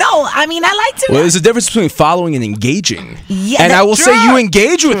 No, I mean, I like to. Well, there's a difference between following and engaging. Yeah, and I will say you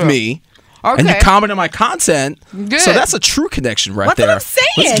engage with me. Okay. And you comment on my content. Good. So that's a true connection right there. That's what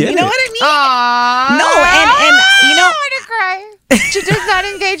I'm saying. You know what I mean? Aww. No, and you know. I want to cry. She does not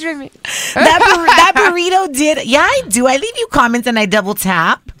engage with me. That burrito did. Yeah, I do. I leave you comments and I double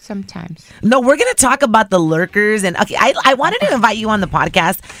tap. Sometimes. No, we're going to talk about the lurkers. And okay, I wanted to invite you on the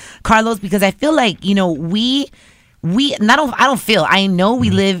podcast, Carlos, because I feel like, I know we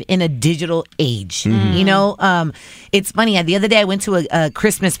live in a digital age. Mm-hmm. It's funny. The other day I went to a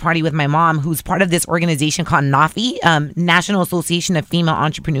Christmas party with my mom, who's part of this organization called NAFI, National Association of Female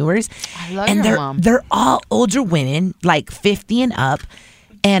Entrepreneurs. I love your mom. They're all older women, like 50 and up,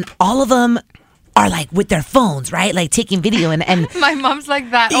 and all of them are like with their phones, right? Like taking video and my mom's like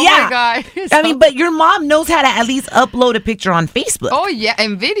that. Oh yeah. My God. I mean, but your mom knows how to at least upload a picture on Facebook. Oh yeah,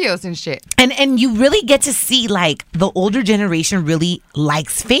 and videos and shit. And you really get to see like the older generation really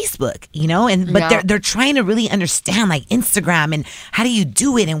likes Facebook, but they're trying to really understand like Instagram and how do you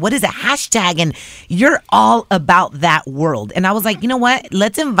do it and what is a hashtag, and you're all about that world. And I was like, you know what?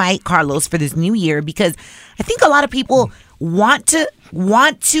 Let's invite Carlos for this new year, because I think a lot of people want to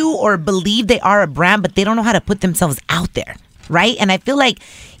or believe they are a brand, but they don't know how to put themselves out there, right? And I feel like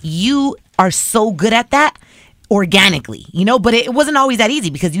you are so good at that organically, but it wasn't always that easy,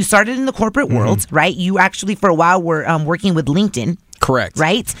 because you started in the corporate world, right? You actually for a while were working with LinkedIn. Correct.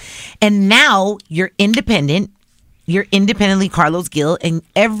 Right? And now you're independent. you're independently Carlos Gil, and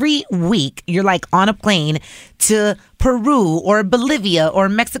every week you're like on a plane to Peru or Bolivia or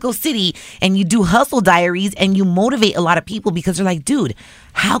Mexico City, and you do hustle diaries and you motivate a lot of people because they're like, dude,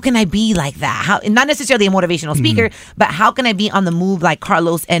 how can I be like that? How, not necessarily a motivational speaker, but how can I be on the move like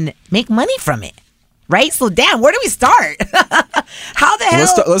Carlos and make money from it? Right? So, damn, where do we start? How the hell?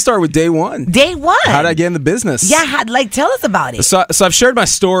 Let's start with day one. Day one. How did I get in the business? Yeah, tell us about it. So I've shared my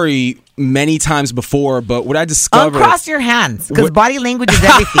story many times before, but what I discovered... Uncross your hands, because body language is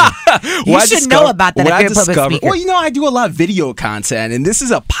everything. You should know about that if you're a public speaker. Well, you know, I do a lot of video content, and this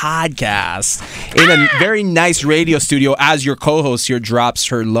is a podcast in a very nice radio studio as your co-host here drops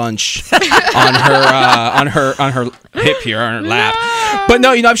her lunch on her hip here, on her lap. But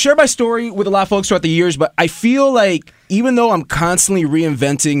no, you know, I've shared my story with a lot of folks throughout the years, but I feel like even though I'm constantly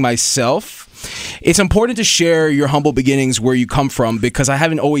reinventing myself, it's important to share your humble beginnings, where you come from, because I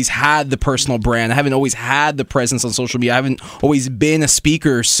haven't always had the personal brand. I haven't always had the presence on social media. I haven't always been a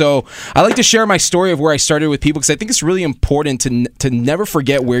speaker. So I like to share my story of where I started with people, because I think it's really important to never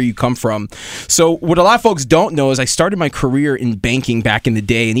forget where you come from. So what a lot of folks don't know is I started my career in banking back in the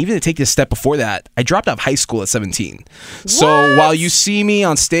day. And even to take this step before that, I dropped out of high school at 17. So while you see me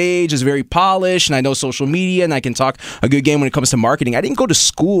on stage as very polished and I know social media and I can talk a good game when it comes to marketing, I didn't go to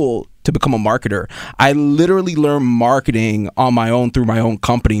school to become a marketer. I literally learned marketing on my own through my own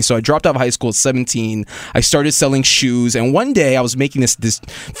company. So I dropped out of high school at 17. I started selling shoes, and one day I was making this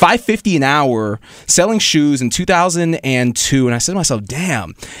 $5.50 an hour selling shoes in 2002, and I said to myself,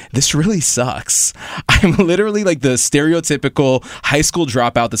 damn, this really sucks. I'm literally like the stereotypical high school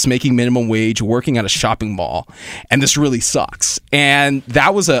dropout that's making minimum wage working at a shopping mall, and this really sucks. And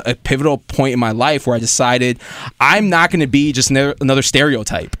that was a pivotal point in my life where I decided I'm not going to be just another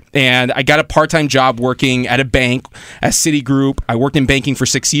stereotype. And I got a part-time job working at a bank at Citigroup. I worked in banking for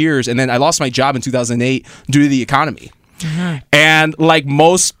 6 years, and then I lost my job in 2008 due to the economy. And like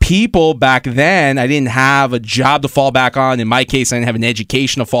most people back then, I didn't have a job to fall back on. In my case, I didn't have an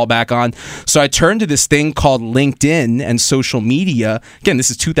education to fall back on. So I turned to this thing called LinkedIn and social media. Again,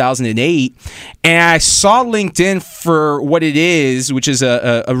 this is 2008. And I saw LinkedIn for what it is, which is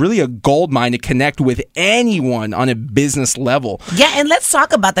a really a gold mine to connect with anyone on a business level. Yeah, and let's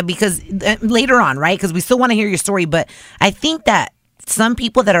talk about that, because later on, right? Because we still want to hear your story. But I think that some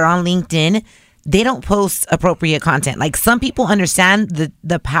people that are on LinkedIn, they don't post appropriate content. Like, some people understand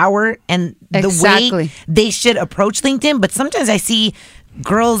the power and the way they should approach LinkedIn, but sometimes I see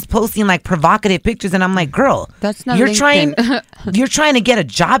girls posting like provocative pictures, and I'm like, girl, that's not you're LinkedIn. You're trying to get a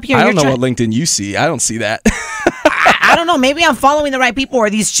job here. I don't know what LinkedIn you see. I don't see that. I don't know. Maybe I'm following the right people, or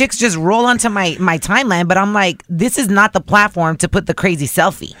these chicks just roll onto my timeline, but I'm like, this is not the platform to put the crazy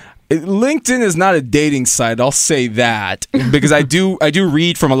selfie. LinkedIn is not a dating site, I'll say that, because I do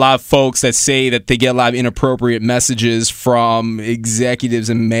read from a lot of folks that say that they get a lot of inappropriate messages from executives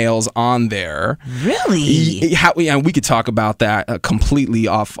and males on there. Really? And we could talk about that completely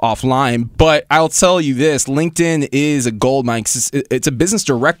offline, but I'll tell you this, LinkedIn is a gold mine. It's a business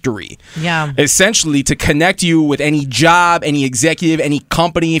directory. Yeah. Essentially, to connect you with any job, any executive, any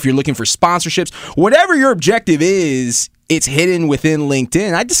company, if you're looking for sponsorships, whatever your objective is, it's hidden within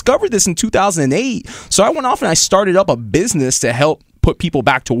LinkedIn. I discovered this in 2008. So I went off and I started up a business to help put people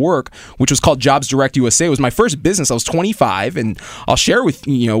back to work, which was called Jobs Direct USA. It was my first business. I was 25, and I'll share with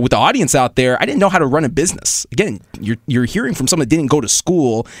the audience out there, I didn't know how to run a business. Again, you're hearing from someone that didn't go to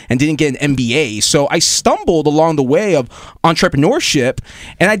school and didn't get an MBA. So I stumbled along the way of entrepreneurship,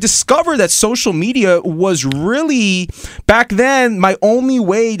 and I discovered that social media was really, back then, my only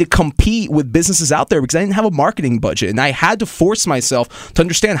way to compete with businesses out there, because I didn't have a marketing budget, and I had to force myself to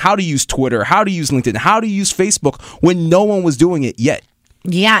understand how to use Twitter, how to use LinkedIn, how to use Facebook when no one was doing it yet.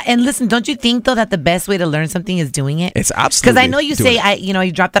 Yeah, and listen, don't you think though that the best way to learn something is doing it? It's absolutely. Because I know you say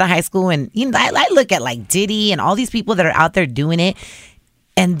you dropped out of high school, and I look at like Diddy and all these people that are out there doing it,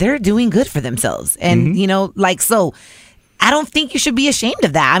 and they're doing good for themselves, and so. I don't think you should be ashamed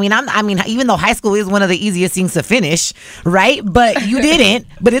of that. I mean, even though high school is one of the easiest things to finish, right? But you didn't.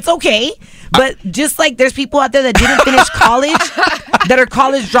 But it's okay. But just like there's people out there that didn't finish college, that are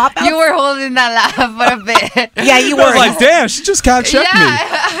college dropouts. You were holding that laugh for a bit. Yeah, you were. I was like, damn, she just kind of checked me.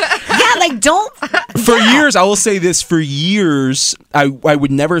 Yeah, like don't. For years, I will say this. For years, I would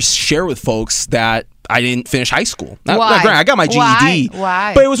never share with folks that I didn't finish high school. Why? Granted, I got my GED.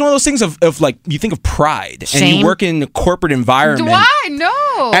 Why? But it was one of those things of like, you think of pride. Shame. And you work in a corporate environment. Why?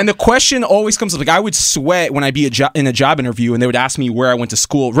 No. And the question always comes up, like, I would sweat when I'd be in a job interview and they would ask me where I went to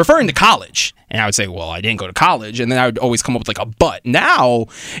school, referring to college. And I would say, well, I didn't go to college. And then I would always come up with like a but. Now,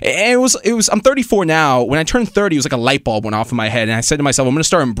 it was. I'm 34 now. When I turned 30, it was like a light bulb went off in my head. And I said to myself, I'm going to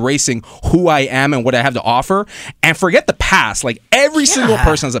start embracing who I am and what I have to offer and forget the past. Like every single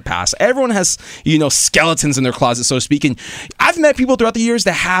person has a past. Everyone has, skeletons in their closet, so to speak. And I've met people throughout the years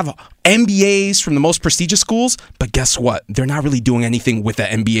that have MBAs from the most prestigious schools, but guess what? They're not really doing anything with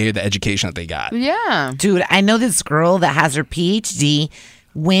that MBA or the education that they got. Yeah. Dude, I know this girl that has her PhD,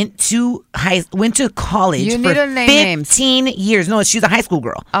 went to college for 15 years. No, she's a high school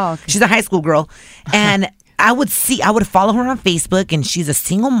girl. Oh, okay. She's a high school girl. And I would follow her on Facebook, and she's a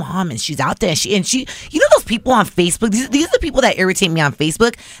single mom, and she's out there. She, those people on Facebook. These are the people that irritate me on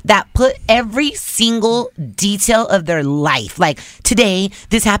Facebook that put every single detail of their life. Like today,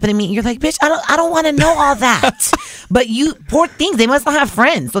 this happened to me. And you're like, bitch, I don't want to know all that. But you poor things. They must not have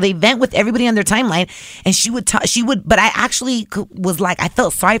friends, so they vent with everybody on their timeline. And she would. But I actually was like, I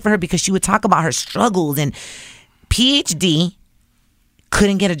felt sorry for her because she would talk about her struggles and PhD.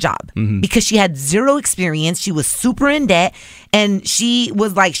 Couldn't get a job because she had zero experience. She was super in debt, and she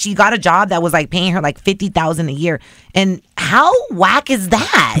was like, she got a job that was like paying her like $50,000 a year. And how whack is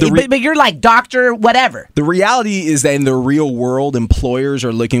that? But you're like doctor, whatever. The reality is that in the real world, employers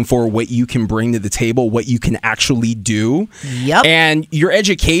are looking for what you can bring to the table, what you can actually do. Yep. And your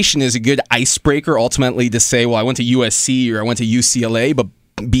education is a good icebreaker ultimately to say, well, I went to USC or I went to UCLA, but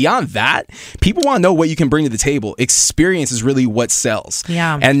beyond that, people want to know what you can bring to the table. Experience is really what sells.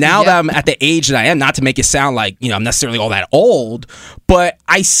 Yeah. And now that I'm at the age that I am, not to make it sound like, I'm necessarily all that old, but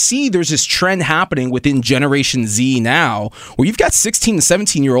I see there's this trend happening within Generation Z now where you've got 16 and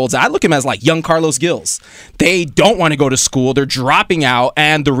 17-year-olds. I look at them as like young Carlos Gils. They don't want to go to school. They're dropping out.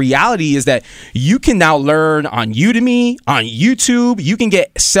 And the reality is that you can now learn on Udemy, on YouTube. You can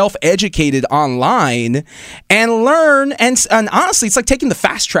get self-educated online and learn. And honestly, it's like taking the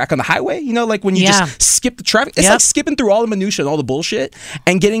fast track on the highway, like when you just skip the traffic. It's like skipping through all the minutia and all the bullshit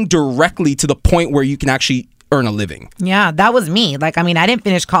and getting directly to the point where you can actually earn a living. Yeah, that was me. Like, I mean, I didn't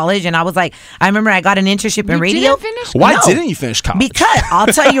finish college, and I was like, I remember I got an internship in radio. Why didn't you finish college? Because I'll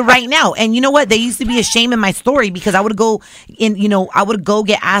tell you right now. And you know what? There used to be a shame in my story because I would go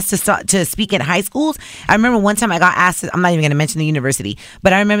get asked to speak at high schools. I remember one time I got asked. I'm not even going to mention the university,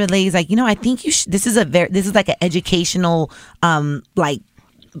 but I remember the lady's like, I think you should. This is like an educational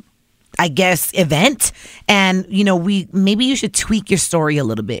I guess event, and maybe you should tweak your story a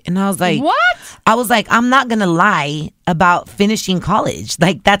little bit. And I was like, what? I was like, I'm not gonna lie about finishing college.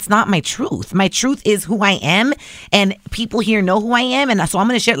 Like, that's not my truth. My truth is who I am, and people here know who I am, and so I'm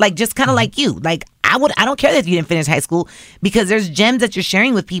gonna share, like, just kind of like you. Like, I don't care if you didn't finish high school, because there's gems that you're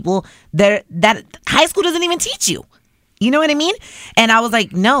sharing with people that high school doesn't even teach you. You know what I mean? And I was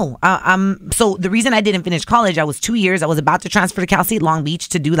like, no. So the reason I didn't finish college, I was 2 years. I was about to transfer to Cal State Long Beach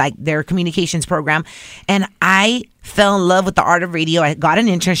to do like their communications program. And I fell in love with the art of radio. I got an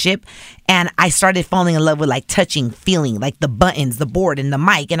internship, and I started falling in love with like touching, feeling, like the buttons, the board, and the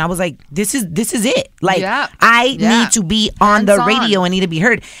mic. And I was like, this is it. Like, I need to be on the radio. I need to be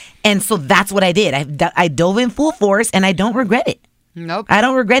heard. And so that's what I did. I dove in full force, and I don't regret it. Nope. I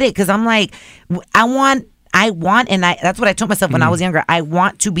don't regret it, because I'm like, that's what I told myself when I was younger. I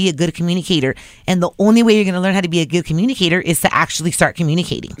want to be a good communicator. And the only way you're going to learn how to be a good communicator is to actually start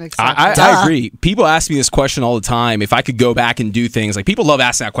communicating. I agree. People ask me this question all the time. If I could go back and do things, like, people love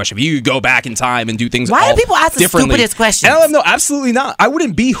asking that question. If you could go back in time and do things Why do people ask the stupidest questions? No, absolutely not. I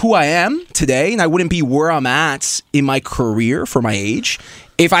wouldn't be who I am today, and I wouldn't be where I'm at in my career for my age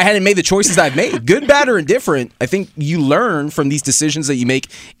if I hadn't made the choices I've made. Good, bad, or indifferent, I think you learn from these decisions that you make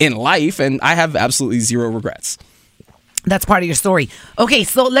in life, and I have absolutely zero regrets. That's part of your story. Okay,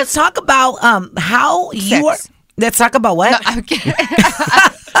 so let's talk about how you are. Let's talk about what? No, I'm kidding.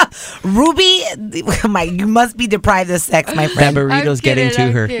 Ruby, you must be deprived of sex, my friend. That burrito's getting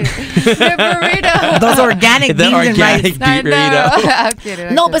to her. The burrito. Those organic beans and rice.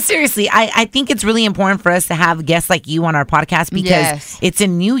 Burrito. No, but seriously, I think it's really important for us to have guests like you on our podcast, because it's a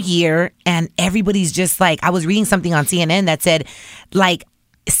new year, and everybody's just like, I was reading something on CNN that said like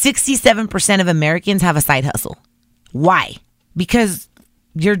 67% of Americans have a side hustle. Why? Because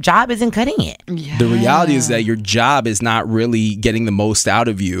your job isn't cutting it. Yeah. The reality is that your job is not really getting the most out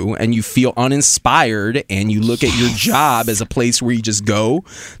of you, and you feel uninspired, and you look at your job as a place where you just go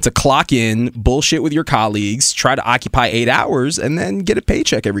to clock in, bullshit with your colleagues, try to occupy 8 hours, and then get a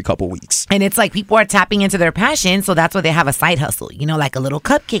paycheck every couple weeks. And it's like people are tapping into their passion, so that's why they have a side hustle, you know, like a little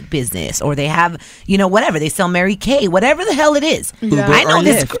cupcake business, or they have, you know, whatever. They sell Mary Kay, whatever the hell it is. Uber I know or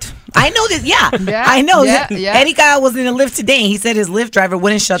this. Lyft. I know this. Yeah. Yeah, I know. yeah, that yeah. Eddie Kyle was in a Lyft today, and he said his Lyft driver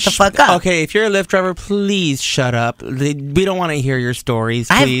wouldn't shut the fuck up. Okay, if you're a Lyft driver, please shut up. We don't want to hear your stories,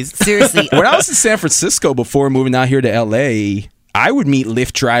 please. Seriously. When I was in San Francisco before moving out here to LA, I would meet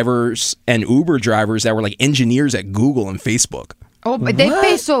Lyft drivers and Uber drivers that were like engineers at Google and Facebook. Oh, but they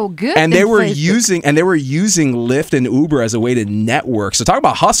pay so good. And they in were Facebook. using Lyft and Uber as a way to network. So talk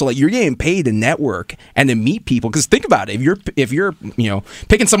about hustle. Like, you're getting paid to network and to meet people. Because think about it, if you're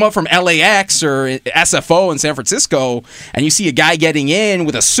picking someone up from LAX or SFO in San Francisco, and you see a guy getting in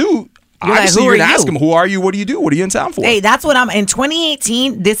with a suit, obviously you're gonna ask him, who are you? What do you do? What are you in town for? Hey, that's what I'm in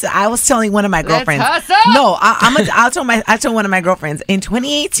 2018. I was telling one of my girlfriends. Let's hustle! No, I told one of my girlfriends in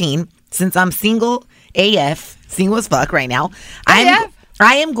 2018, since I'm single AF, single as fuck right now.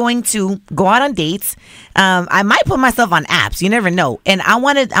 I am going to go out on dates. I might put myself on apps. You never know. And I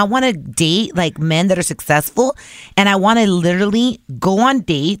want to date like men that are successful, and I want to literally go on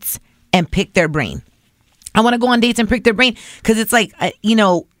dates and pick their brain. I want to go on dates and pick their brain because it's like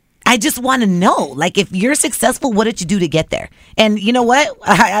I just want to know, like, if you're successful, what did you do to get there? And you know what?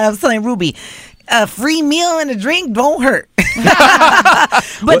 I was telling Ruby, a free meal and a drink don't hurt.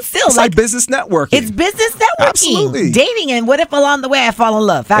 But still, it's like business networking. It's business networking. Absolutely. Dating, and what if along the way I fall in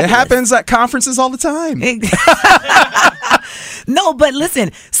love? Fabulous. It happens at conferences all the time. No, but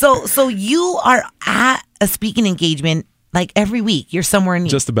listen, so you are at a speaking engagement like every week. You're somewhere new.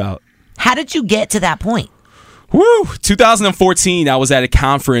 Just about. How did you get to that point? Woo! 2014, I was at a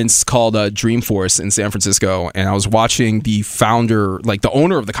conference called Dreamforce in San Francisco, and I was watching the founder, like the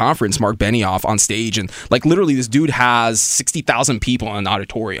owner of the conference, Mark Benioff, on stage, and like literally this dude has 60,000 people in an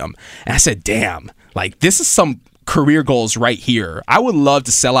auditorium. And I said, damn, like this is some career goals right here. I would love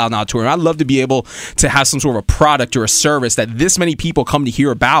to sell out an auditorium. I'd love to be able to have some sort of a product or a service that this many people come to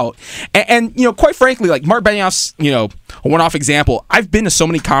hear about. And quite frankly, like Mark Benioff's, a one-off example, I've been to so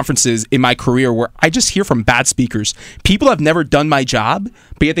many conferences in my career where I just hear from bad speakers. People have never done my job,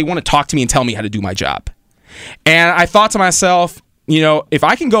 but yet they want to talk to me and tell me how to do my job. And I thought to myself, if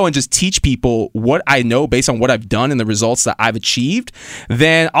I can go and just teach people what I know based on what I've done and the results that I've achieved,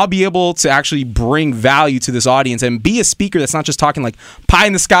 then I'll be able to actually bring value to this audience and be a speaker that's not just talking like pie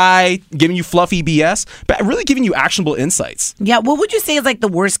in the sky, giving you fluffy BS, but really giving you actionable insights. Yeah, what would you say is like the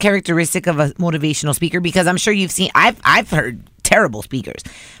worst characteristic of a motivational speaker? Because I'm sure you've seen, I've heard terrible speakers,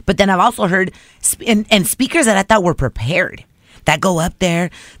 but then I've also heard and speakers that I thought were prepared. That go up there,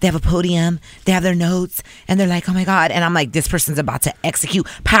 they have a podium, they have their notes, and they're like, oh my God. And I'm like, this person's about to execute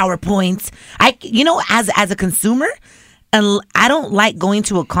PowerPoints. As a consumer, I don't like going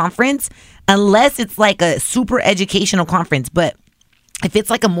to a conference unless it's like a super educational conference. But if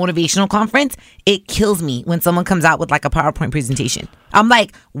it's like a motivational conference, it kills me when someone comes out with like a PowerPoint presentation. I'm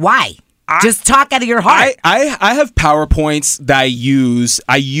like, why? Just talk out of your heart. I have PowerPoints that I use.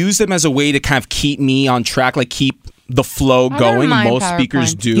 I use them as a way to kind of keep me on track, like keep the flow going. Most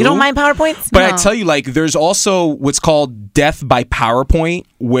speakers do. You don't mind PowerPoints? But no. I tell you, like, there's also what's called death by PowerPoint,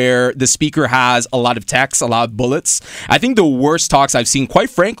 where the speaker has a lot of text, a lot of bullets. I think the worst talks I've seen, quite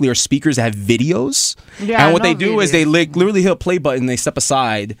frankly, are speakers that have videos. Yeah, and what they do is they literally hit a play button, they step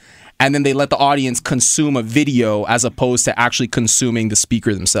aside, and then they let the audience consume a video as opposed to actually consuming the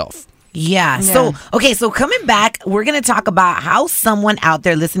speaker themselves. Yeah. So coming back, we're going to talk about how someone out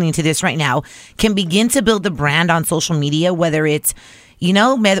there listening to this right now can begin to build a brand on social media, whether it's,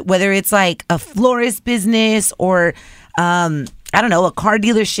 whether it's like a florist business or, I don't know, a car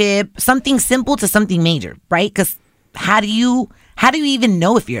dealership, something simple to something major, right? Because how do you even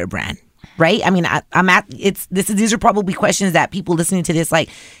know if you're a brand? Right? I mean, these are probably questions that people listening to this, like,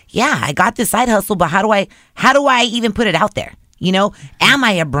 yeah, I got this side hustle, but how do I even put it out there? Am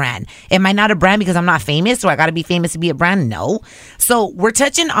I a brand? Am I not a brand because I'm not famous? Do I got to be famous to be a brand? No. So we're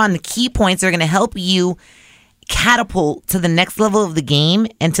touching on the key points that are going to help you catapult to the next level of the game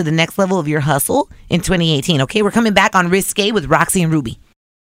and to the next level of your hustle in 2018. Okay, we're coming back on RaqC with RaqC and Rubi.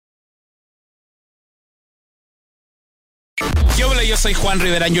 Yo soy Juan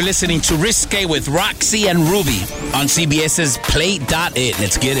Rivera and you're listening to RaqC with RaqC and Rubi on CBS's Play.it.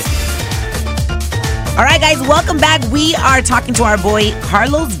 Let's get it. All right, guys, welcome back. We are talking to our boy,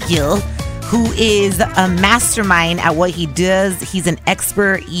 Carlos Gil, who is a mastermind at what he does. He's an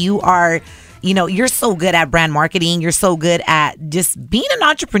expert. You are you're so good at brand marketing. You're so good at just being an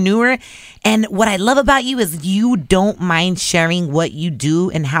entrepreneur. And what I love about you is you don't mind sharing what you do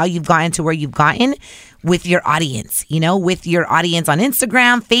and how you've gotten to where you've gotten with your audience, with your audience on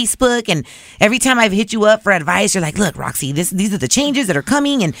Instagram, Facebook. And every time I've hit you up for advice, you're like, look, Roxy, these are the changes that are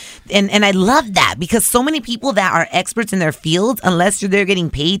coming. And I love that, because so many people that are experts in their fields, unless they're getting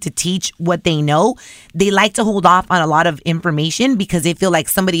paid to teach what they know, they like to hold off on a lot of information because they feel like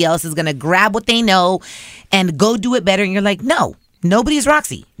somebody else is going to grab what they know and go do it better. And you're like, no. Nobody's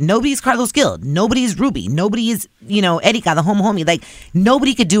Roxy. Nobody's Carlos Gil. Nobody's Ruby. Nobody is, Erika, the homie. Like,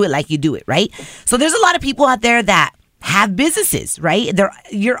 nobody could do it like you do it, right? So there's a lot of people out there that have businesses, right?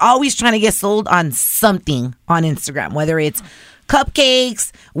 You're always trying to get sold on something on Instagram, whether it's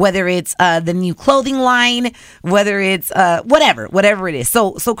cupcakes, whether it's the new clothing line, whether it's whatever it is.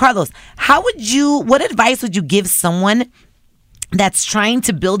 So Carlos, what advice would you give someone that's trying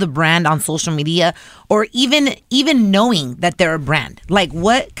to build a brand on social media, or even knowing that they're a brand? Like,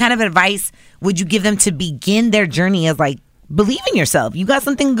 what kind of advice would you give them to begin their journey as, like, believe in yourself? You got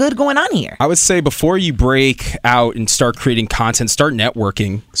something good going on here. I would say before you break out and start creating content, start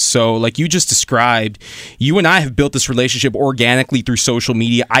networking. So like you just described, you and I have built this relationship organically through social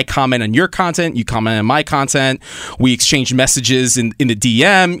media. I comment on your content, you comment on my content. We exchange messages in the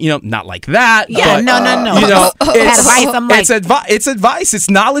DM, not like that. Yeah, but, no. It's advice. It's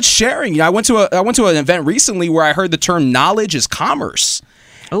knowledge sharing. I went to an event recently where I heard the term knowledge is commerce.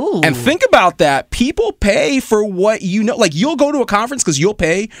 Ooh. And think about that. People pay for what you know. Like, you'll go to a conference because you'll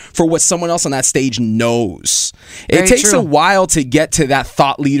pay for what someone else on that stage knows. It takes a while to get to that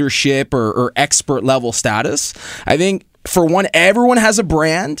thought leadership or expert level status. I think, for one, everyone has a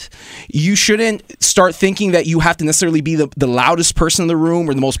brand. You shouldn't start thinking that you have to necessarily be the loudest person in the room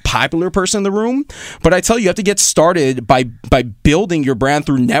or the most popular person in the room. But I tell you have to get started by building your brand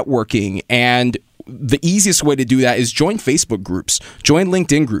through networking. And the easiest way to do that is join Facebook groups, join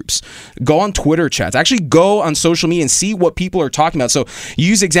LinkedIn groups, go on Twitter chats, actually go on social media and see what people are talking about. So you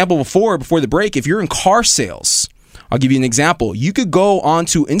used the example before the break. If you're in car sales, I'll give you an example. You could go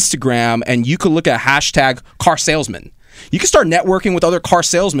onto Instagram and you could look at hashtag car salesman. You can start networking with other car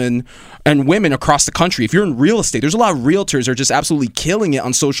salesmen and women across the country. If you're in real estate, there's a lot of realtors that are just absolutely killing it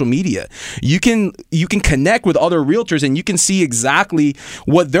on social media. You can connect with other realtors and you can see exactly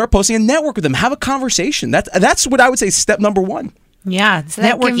what they're posting and network with them. Have a conversation. That's what I would say is step number one. Yeah, it's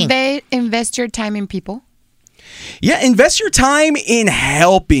networking. Invest your time in people. Yeah, invest your time in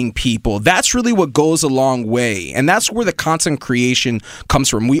helping people. That's really what goes a long way. And that's where the content creation comes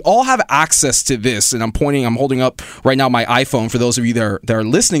from. We all have access to this. And I'm holding up right now my iPhone for those of you that are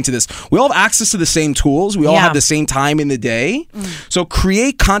listening to this. We all have access to the same tools. We all have the same time in the day. So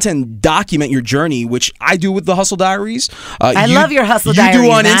create content, document your journey, which I do with the Hustle Diaries. I love your Hustle Diaries, you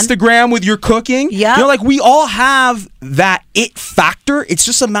do on man. Instagram with your cooking. Yeah. Like, we all have that it factor. It's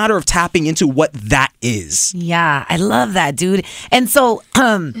just a matter of tapping into what that is. Yeah, I love that, dude. And so,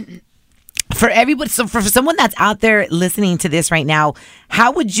 for everybody, for someone that's out there listening to this right now,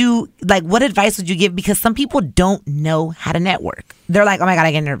 what advice would you give? Because some people don't know how to network. They're like, oh my God,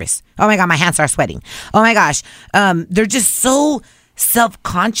 I get nervous. Oh my God, my hands start sweating. Oh my gosh. They're just so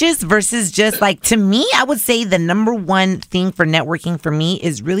self-conscious versus just like, to me, I would say the number one thing for networking for me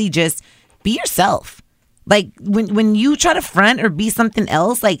is really just be yourself. Like, when you try to front or be something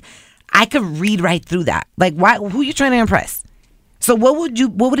else, like, I could read right through that. Like, who are you trying to impress? So what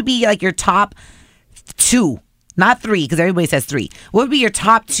would it be, like, your top two, not three, because everybody says three. What would be your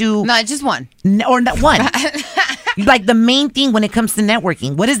top two? No, just one. Or not one. Like, the main thing when it comes to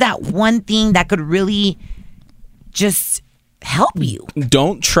networking. What is that one thing that could really just help you?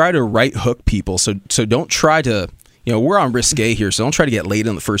 Don't try to right hook people. So don't try to, we're on RaqC here, so don't try to get laid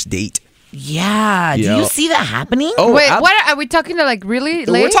on the first date. Yeah. Do you see that happening? Oh, wait, what are we talking to? Like, really?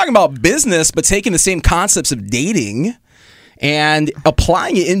 We're talking about business, but taking the same concepts of dating and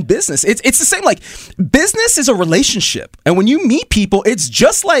applying it in business. It's the same. Like, business is a relationship, and when you meet people, it's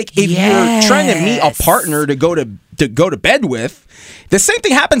just like if you're trying to meet a partner to go to bed with. The same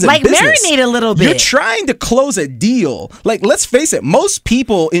thing happens in business. Like, marinate a little bit. You're trying to close a deal. Like, let's face it, most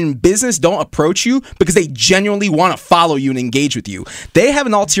people in business don't approach you because they genuinely want to follow you and engage with you. They have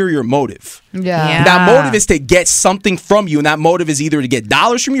an ulterior motive. Yeah. That motive is to get something from you, and that motive is either to get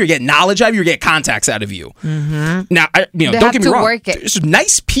dollars from you, or get knowledge out of you, or get contacts out of you. Mm-hmm. Now, don't get me wrong. There's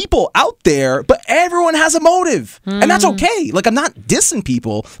nice people out there, but everyone has a motive, and that's okay. Like, I'm not dissing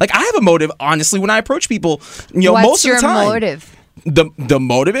people. Like, I have a motive, honestly, when I approach people. What's most of the time. What's your motive? the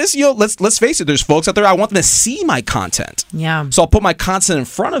motive is, let's face it, there's folks out there, I want them to see my content. Yeah. So I'll put my content in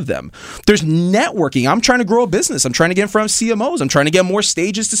front of them. There's networking. I'm trying to grow a business. I'm trying to get in front of CMOs. I'm trying to get more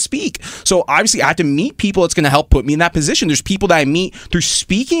stages to speak. So obviously I have to meet people that's going to help put me in that position. There's people that I meet through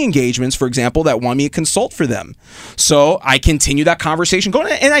speaking engagements, for example, that want me to consult for them. So I continue that conversation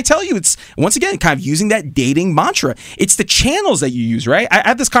going. And I tell you, it's, once again, kind of using that dating mantra. It's the channels that you use, right? I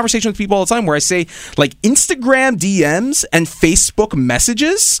have this conversation with people all the time where I say, like, Instagram DMs and Facebook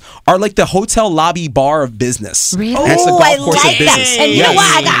messages are like the hotel lobby bar of business. Really? And it's the golf I course like of business. that. And you know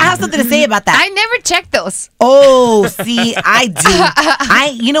what? I have something to say about that. I never check those. Oh, see, I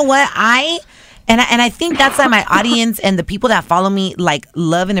do. You know what? And I think that's why my audience and the people that follow me like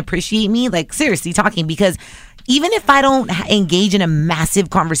love and appreciate me, like seriously talking, because even if I don't engage in a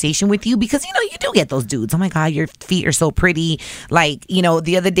massive conversation with you, because, you know, you do get those dudes. Oh, my God, your feet are so pretty. Like, you know,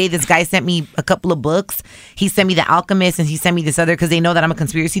 the other day, this guy sent me a couple of books. He sent me The Alchemist, and he sent me this other, because they know that I'm a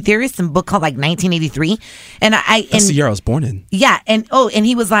conspiracy theorist, a book called, like, 1983. And That's the year I was born in. Yeah. And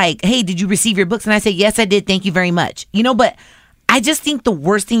he was like, hey, did you receive your books? And I said, yes, I did. Thank you very much. You know, but I just think the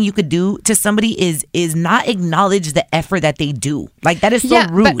worst thing you could do to somebody is not acknowledge the effort that they do. Like, that is so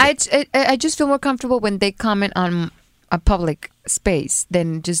rude. But I just feel more comfortable when they comment on a public space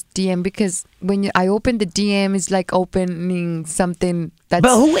than just DM, because when I open the DM, it's like opening something that's...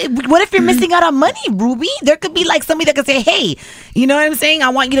 But what if you're missing out on money, Ruby? There could be like somebody that could say, hey, you know what I'm saying? I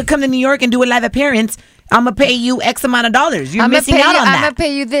want you to come to New York and do a live appearance. I'm going to pay you X amount of dollars. You're missing out on that. I'm going to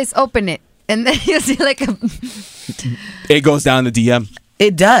pay you this. Open it. And then you see like a... It goes down the DM.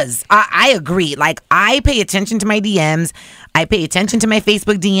 It does. I agree. Like, I pay attention to my DMs. I pay attention to my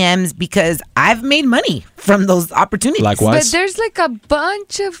Facebook DMs because I've made money from those opportunities. Likewise. But there's like a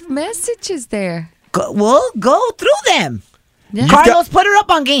bunch of messages there. Go through them. Yeah. Carlos, put her up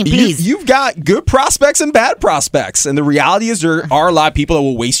on game, please. You've got good prospects and bad prospects. And the reality is there are a lot of people that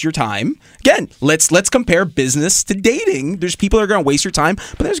will waste your time. Again, let's compare business to dating. There's people that are going to waste your time,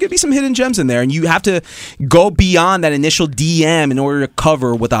 but there's going to be some hidden gems in there. And you have to go beyond that initial DM in order to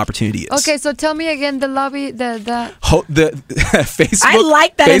cover what the opportunity is. Okay, so tell me again the lobby, the Facebook. I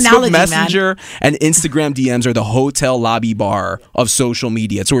like that Facebook analogy, Messenger and Instagram DMs are the hotel lobby bar of social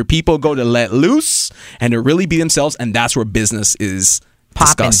media. It's where people go to let loose and to really be themselves, and that's where business is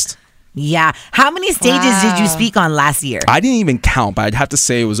discussed. Yeah. How many stages did you speak on last year? I didn't even count, but I'd have to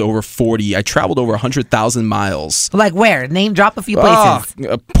say it was over 40. I traveled over 100,000 miles. Like where? Name drop a few places.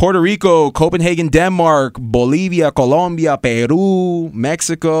 Puerto Rico, Copenhagen, Denmark, Bolivia, Colombia, Peru,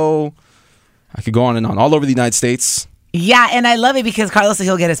 Mexico. I could go on and on. All over the United States. Yeah, and I love it because Carlos,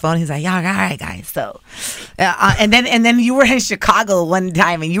 he'll get his phone. He's like, yeah, all right, guys. So, and then you were in Chicago one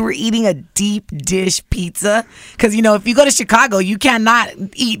time and you were eating a deep dish pizza. Because, you know, if you go to Chicago, you cannot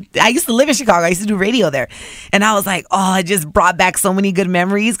eat. I used to live in Chicago. I used to do radio there. And I was like, oh, it just brought back so many good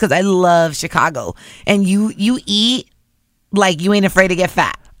memories because I love Chicago. And you eat like you ain't afraid to get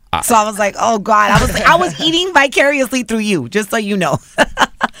fat. So I was like, oh God, I was eating vicariously through you, just so you know.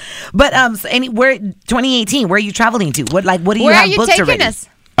 But where 2018, where are you traveling to? What do you have booked already? Where are you taking us?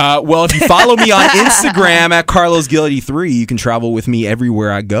 Well, if you follow me on Instagram at Carlos Gil 83, you can travel with me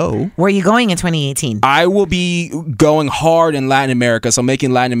everywhere I go. Where are you going in 2018? I will be going hard in Latin America, so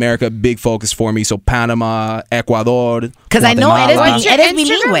making Latin America a big focus for me. So Panama, Ecuador, because I know it is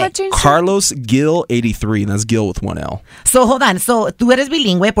bilingüe. Carlos Gil 83, and that's Gil with one L. So hold on, so tú eres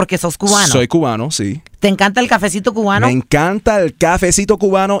bilingüe porque sos cubano. Soy cubano, sí. ¿Te encanta el cafecito cubano? Me encanta el cafecito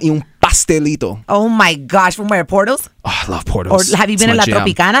cubano y un pastelito. Oh my gosh, from where? Portos? Oh, I love Portos. Or have you been in La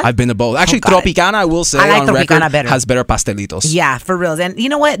Tropicana? I've been to both. Actually, Tropicana, I will say, I like on Tropicana record, better. has better pastelitos. Yeah, for real. And you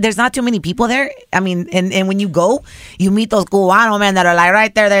know what? There's not too many people there. I mean, and when you go, you meet those Cubano men that are like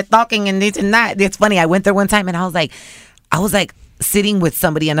right there, they're talking and this and that. It's funny. I went there one time and I was like sitting with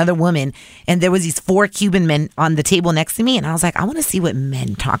somebody, another woman, and there was these 4 Cuban men on the table next to me, and I was like, I want to see what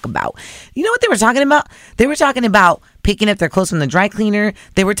men talk about. You know what they were talking about? They were talking about picking up their clothes from the dry cleaner.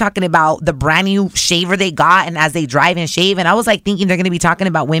 They were talking about the brand new shaver they got, and as they drive and shave, and I was like thinking they're going to be talking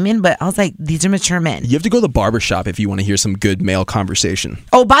about women, but I was like, these are mature men. You have to go to the barbershop if you want to hear some good male conversation.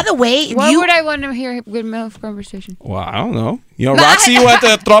 Oh, by the way, why would I want to hear good male conversation? Well, I don't know. You know, RaqC went to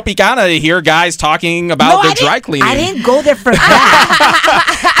Tropicana to hear guys talking about the dry cleaning. I didn't go there for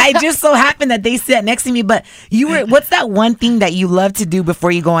that. I just so happened that they sat next to me. But what's that one thing that you love to do before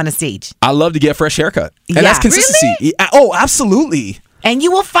you go on a stage? I love to get a fresh haircut. And that's consistency. Really? Oh, absolutely. And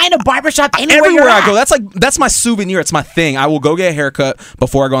you will find a barbershop everywhere I go. That's my souvenir. It's my thing. I will go get a haircut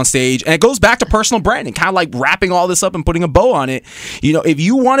before I go on stage. And it goes back to personal branding, kind of like wrapping all this up and putting a bow on it. You know, if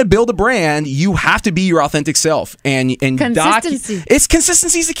you want to build a brand, you have to be your authentic self. And consistency.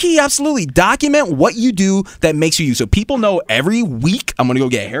 Consistency is the key. Absolutely. Document what you do that makes you. So people know every week I'm going to go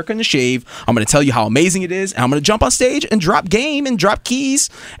get a haircut and a shave. I'm going to tell you how amazing it is. And I'm going to jump on stage and drop game and drop keys.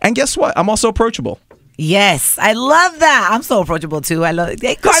 And guess what? I'm also approachable. Yes, I love that. I'm so approachable too. I love it.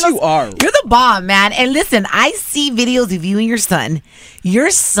 Hey, Carlos, yes, you are. You're the bomb, man. And listen, I see videos of you and your son.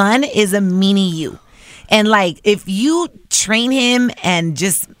 Your son is a mini you. And like, if you train him and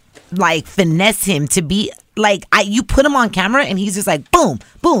just like finesse him to be like, you put him on camera and he's just like, boom,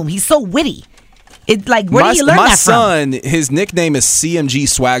 boom. He's so witty. It's like, where do you learn that from? My son, his nickname is CMG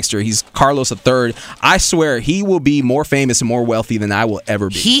Swagster. He's Carlos III. I swear he will be more famous and more wealthy than I will ever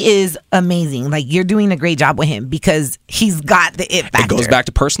be. He is amazing. Like, you're doing a great job with him because he's got the it factor. It goes back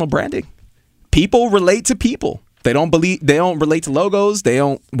to personal branding. People relate to people. They don't relate to logos. They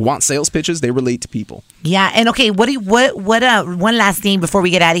don't want sales pitches. They relate to people. Yeah, and okay, what one last thing before we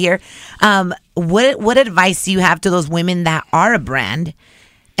get out of here. What advice do you have to those women that are a brand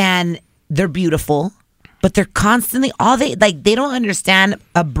and they're beautiful, but they're constantly they don't understand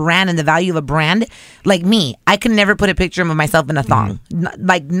a brand and the value of a brand. Like me, I can never put a picture of myself in a thong,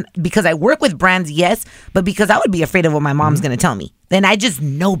 because I work with brands, yes, but because I would be afraid of what my mom's going to tell me. Then I just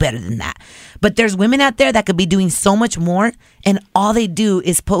know better than that. But there's women out there that could be doing so much more, and all they do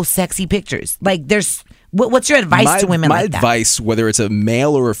is post sexy pictures. Like, what's your advice to women like that? My advice, whether it's a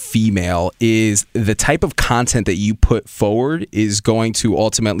male or a female, is the type of content that you put forward is going to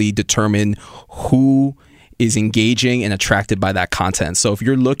ultimately determine who is engaging and attracted by that content. So if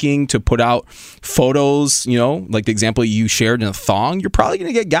you're looking to put out photos, like the example you shared in a thong, you're probably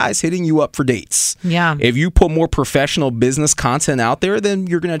going to get guys hitting you up for dates. Yeah. If you put more professional business content out there, then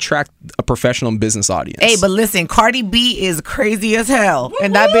you're going to attract a professional business audience. Hey, but listen, Cardi B is crazy as hell. Woo-hoo!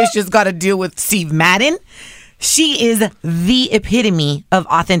 And that bitch just got to deal with Steve Madden. She is the epitome of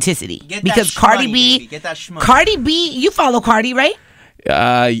authenticity. Because Cardi B, you follow Cardi, right?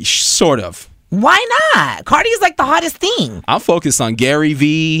 Sort of. Why not? Cardi is like the hottest thing. I'm focused on Gary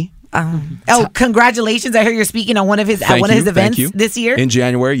Vee. Congratulations. I heard you're speaking on one of his events this year. In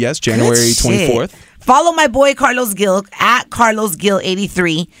January, yes. January 24th. Follow my boy Carlos Gil at Carlos Gil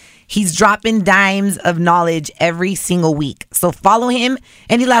 83. He's dropping dimes of knowledge every single week. So follow him.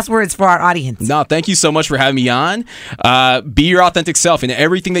 Any last words for our audience? No, thank you so much for having me on. Be your authentic self. And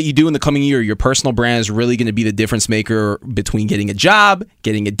everything that you do in the coming year, your personal brand is really going to be the difference maker between getting a job,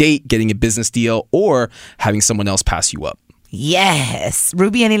 getting a date, getting a business deal, or having someone else pass you up. Yes.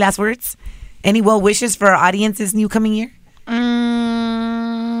 Ruby, any last words? Any well wishes for our audience this new coming year?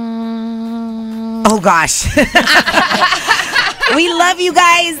 Oh, gosh. We love you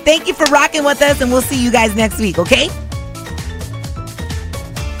guys. Thank you for rocking with us, and we'll see you guys next week, okay?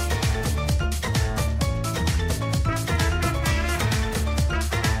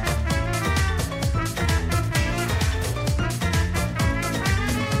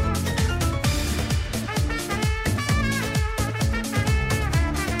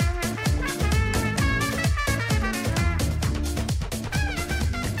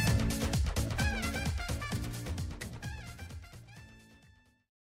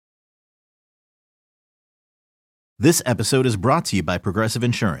 This episode is brought to you by Progressive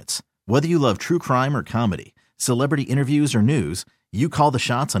Insurance. Whether you love true crime or comedy, celebrity interviews or news, you call the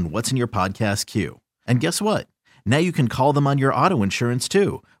shots on what's in your podcast queue. And guess what? Now you can call them on your auto insurance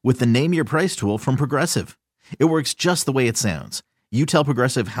too with the Name Your Price tool from Progressive. It works just the way it sounds. You tell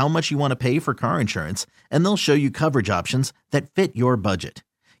Progressive how much you want to pay for car insurance, and they'll show you coverage options that fit your budget.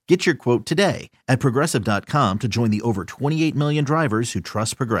 Get your quote today at Progressive.com to join the over 28 million drivers who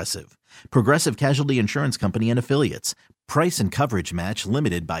trust Progressive. Progressive Casualty Insurance Company and Affiliates. Price and coverage match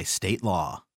limited by state law.